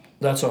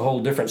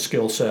different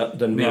skill set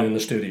than being in the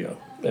studio,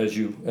 as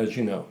you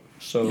know.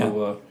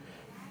 So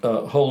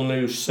a whole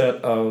new set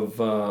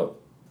of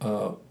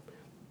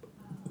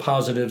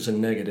positives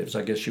and negatives,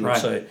 I guess you would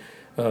say.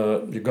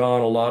 You're gone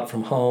a lot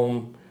from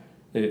home.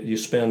 You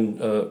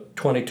spend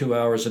 22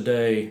 hours a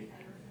day.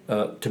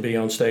 To be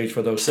on stage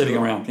for those sitting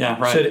around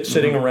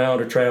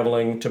or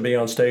traveling, to be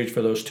on stage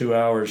for those 2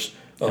 hours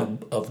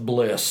of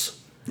bliss,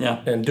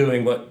 and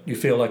doing what you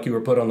feel like you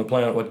were put on the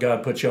planet, what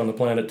God put you on the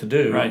planet to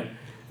do. Right.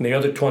 And the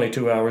other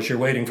 22 hours, you're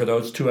waiting for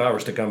those 2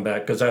 hours to come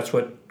back, because that's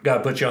what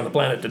God put you on the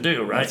planet to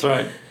do. Right. That's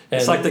right.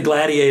 It's like the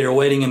gladiator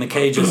waiting in the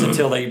cages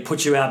until they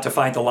put you out to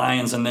fight the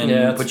lions and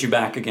then put you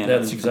back again.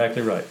 That's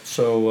exactly right.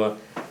 So,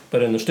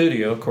 but in the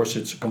studio, of course,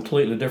 it's a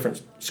completely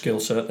different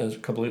skill set and a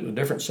completely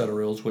different set of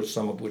rules,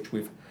 some of which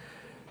we've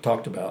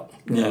talked about.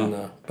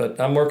 But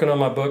I'm working on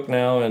my book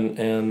now,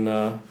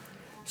 and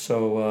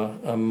so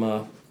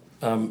I'm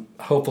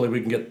hopefully we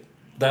can get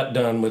that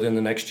done within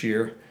the next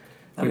year.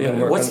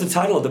 What's the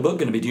title of the book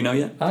going to be? Do you know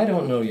yet? I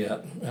don't know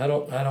yet. I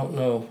don't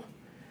know,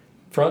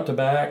 front to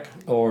back,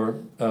 or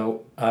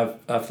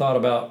I've thought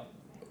about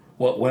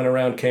what went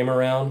around came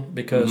around,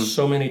 because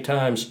so many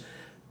times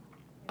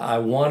I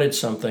wanted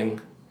something,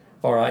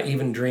 or I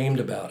even dreamed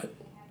about it,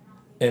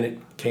 and it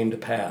came to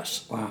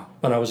pass. Wow.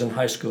 When I was in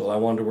high school, I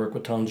wanted to work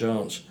with Tom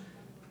Jones.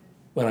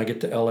 When I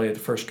get to LA, the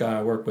first guy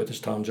I work with is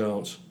Tom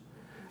Jones.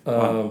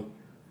 Wow.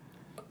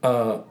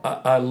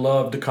 I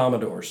love the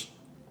Commodores.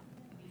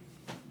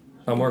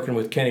 I'm working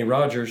with Kenny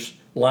Rogers.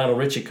 Lionel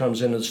Richie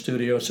comes into the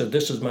studio and said,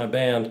 "This is my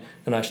band,"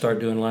 and I start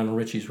doing Lionel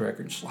Richie's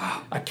records.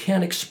 Wow. I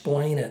can't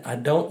explain it. I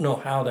don't know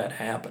how that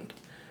happened.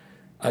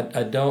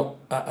 I don't.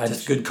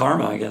 Just good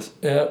karma, I guess.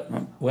 Yeah.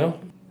 Well.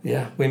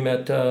 Yeah, we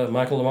met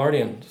Michael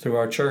Lamardian through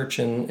our church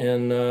in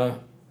Van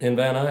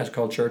Nuys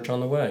called Church on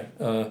the Way.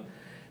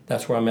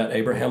 That's where I met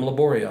Abraham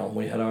Laboriel.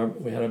 We had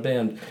a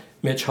band.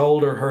 Mitch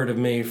Holder heard of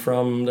me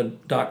from the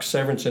Doc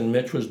Severinsen.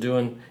 Mitch was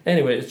doing.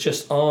 Anyway, it's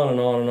just on and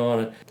on and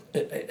on.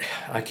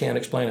 I can't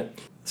explain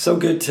it. So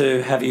good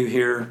to have you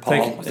here, Paul.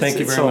 Thank you very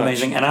much. It's so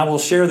amazing. And I will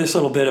share this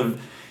little bit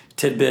of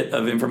tidbit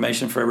of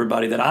information for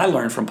everybody that I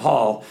learned from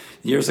Paul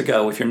years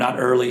ago. If you're not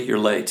early, you're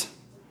late.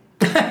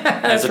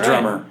 As a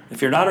drummer. Right.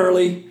 If you're not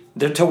early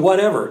to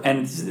whatever,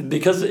 and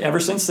because ever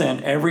since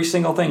then, every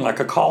single thing, like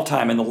a call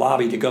time in the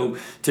lobby to go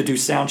to do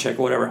sound check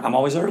or whatever, I'm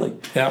always early.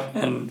 Yeah.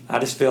 And I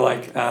just feel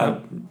like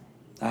I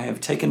have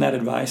taken that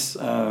advice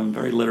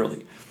very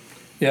literally.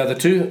 Yeah,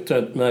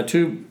 my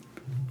two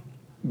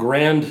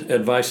grand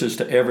advices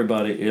to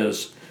everybody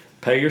is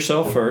pay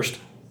yourself first.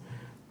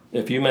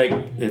 If you make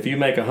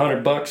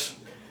 $100,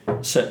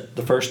 set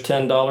the first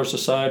 $10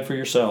 aside for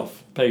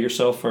yourself. Pay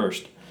yourself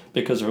first.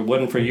 Because if it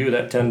wasn't for you,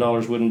 that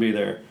 $10 wouldn't be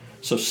there.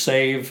 So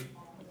save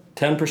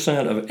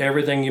 10% of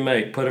everything you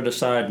make. Put it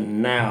aside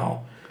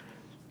now.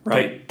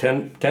 Right.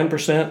 Pay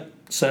 10%,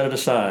 set it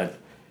aside.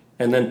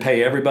 And then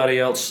pay everybody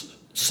else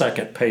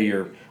second. Pay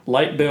your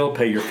light bill,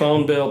 pay your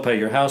phone bill, pay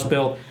your house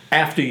bill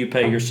after you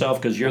pay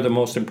yourself, because you're the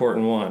most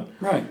important one.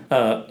 Right.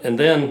 And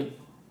then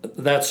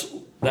that's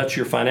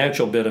your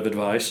financial bit of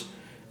advice,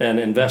 and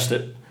invest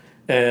it.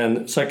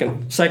 And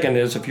second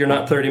is, if you're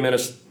not 30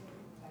 minutes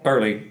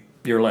early,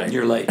 you're late.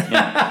 You're late.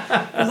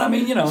 Yeah. 'Cause, I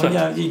mean,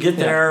 you get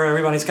there,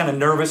 everybody's kind of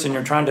nervous, and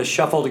you're trying to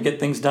shuffle to get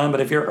things done.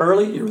 But if you're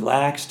early, you're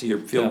relaxed, you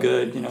feel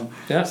good.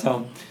 Yeah.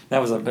 So that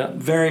was a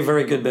very,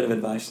 very good bit of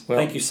advice. Well,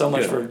 thank you so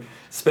much for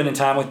spending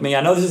time with me.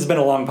 I know this has been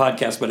a long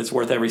podcast, but it's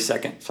worth every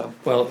second. So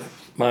well,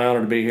 my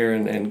honor to be here,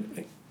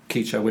 and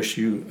Keach, I wish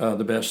you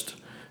the best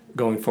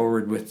going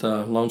forward with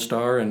Lone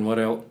Star and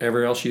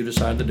whatever else you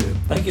decide to do.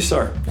 Thank you,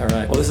 sir. All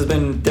right. Well, this has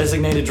been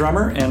Designated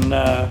Drummer, and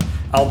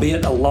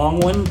albeit a long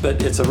one,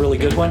 but it's a really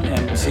good one,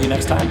 and we'll see you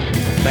next time.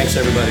 Thanks,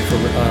 everybody,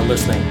 for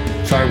listening.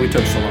 Sorry we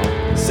took so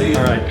long. See you.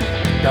 All right.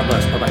 God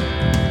bless.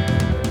 Bye-bye.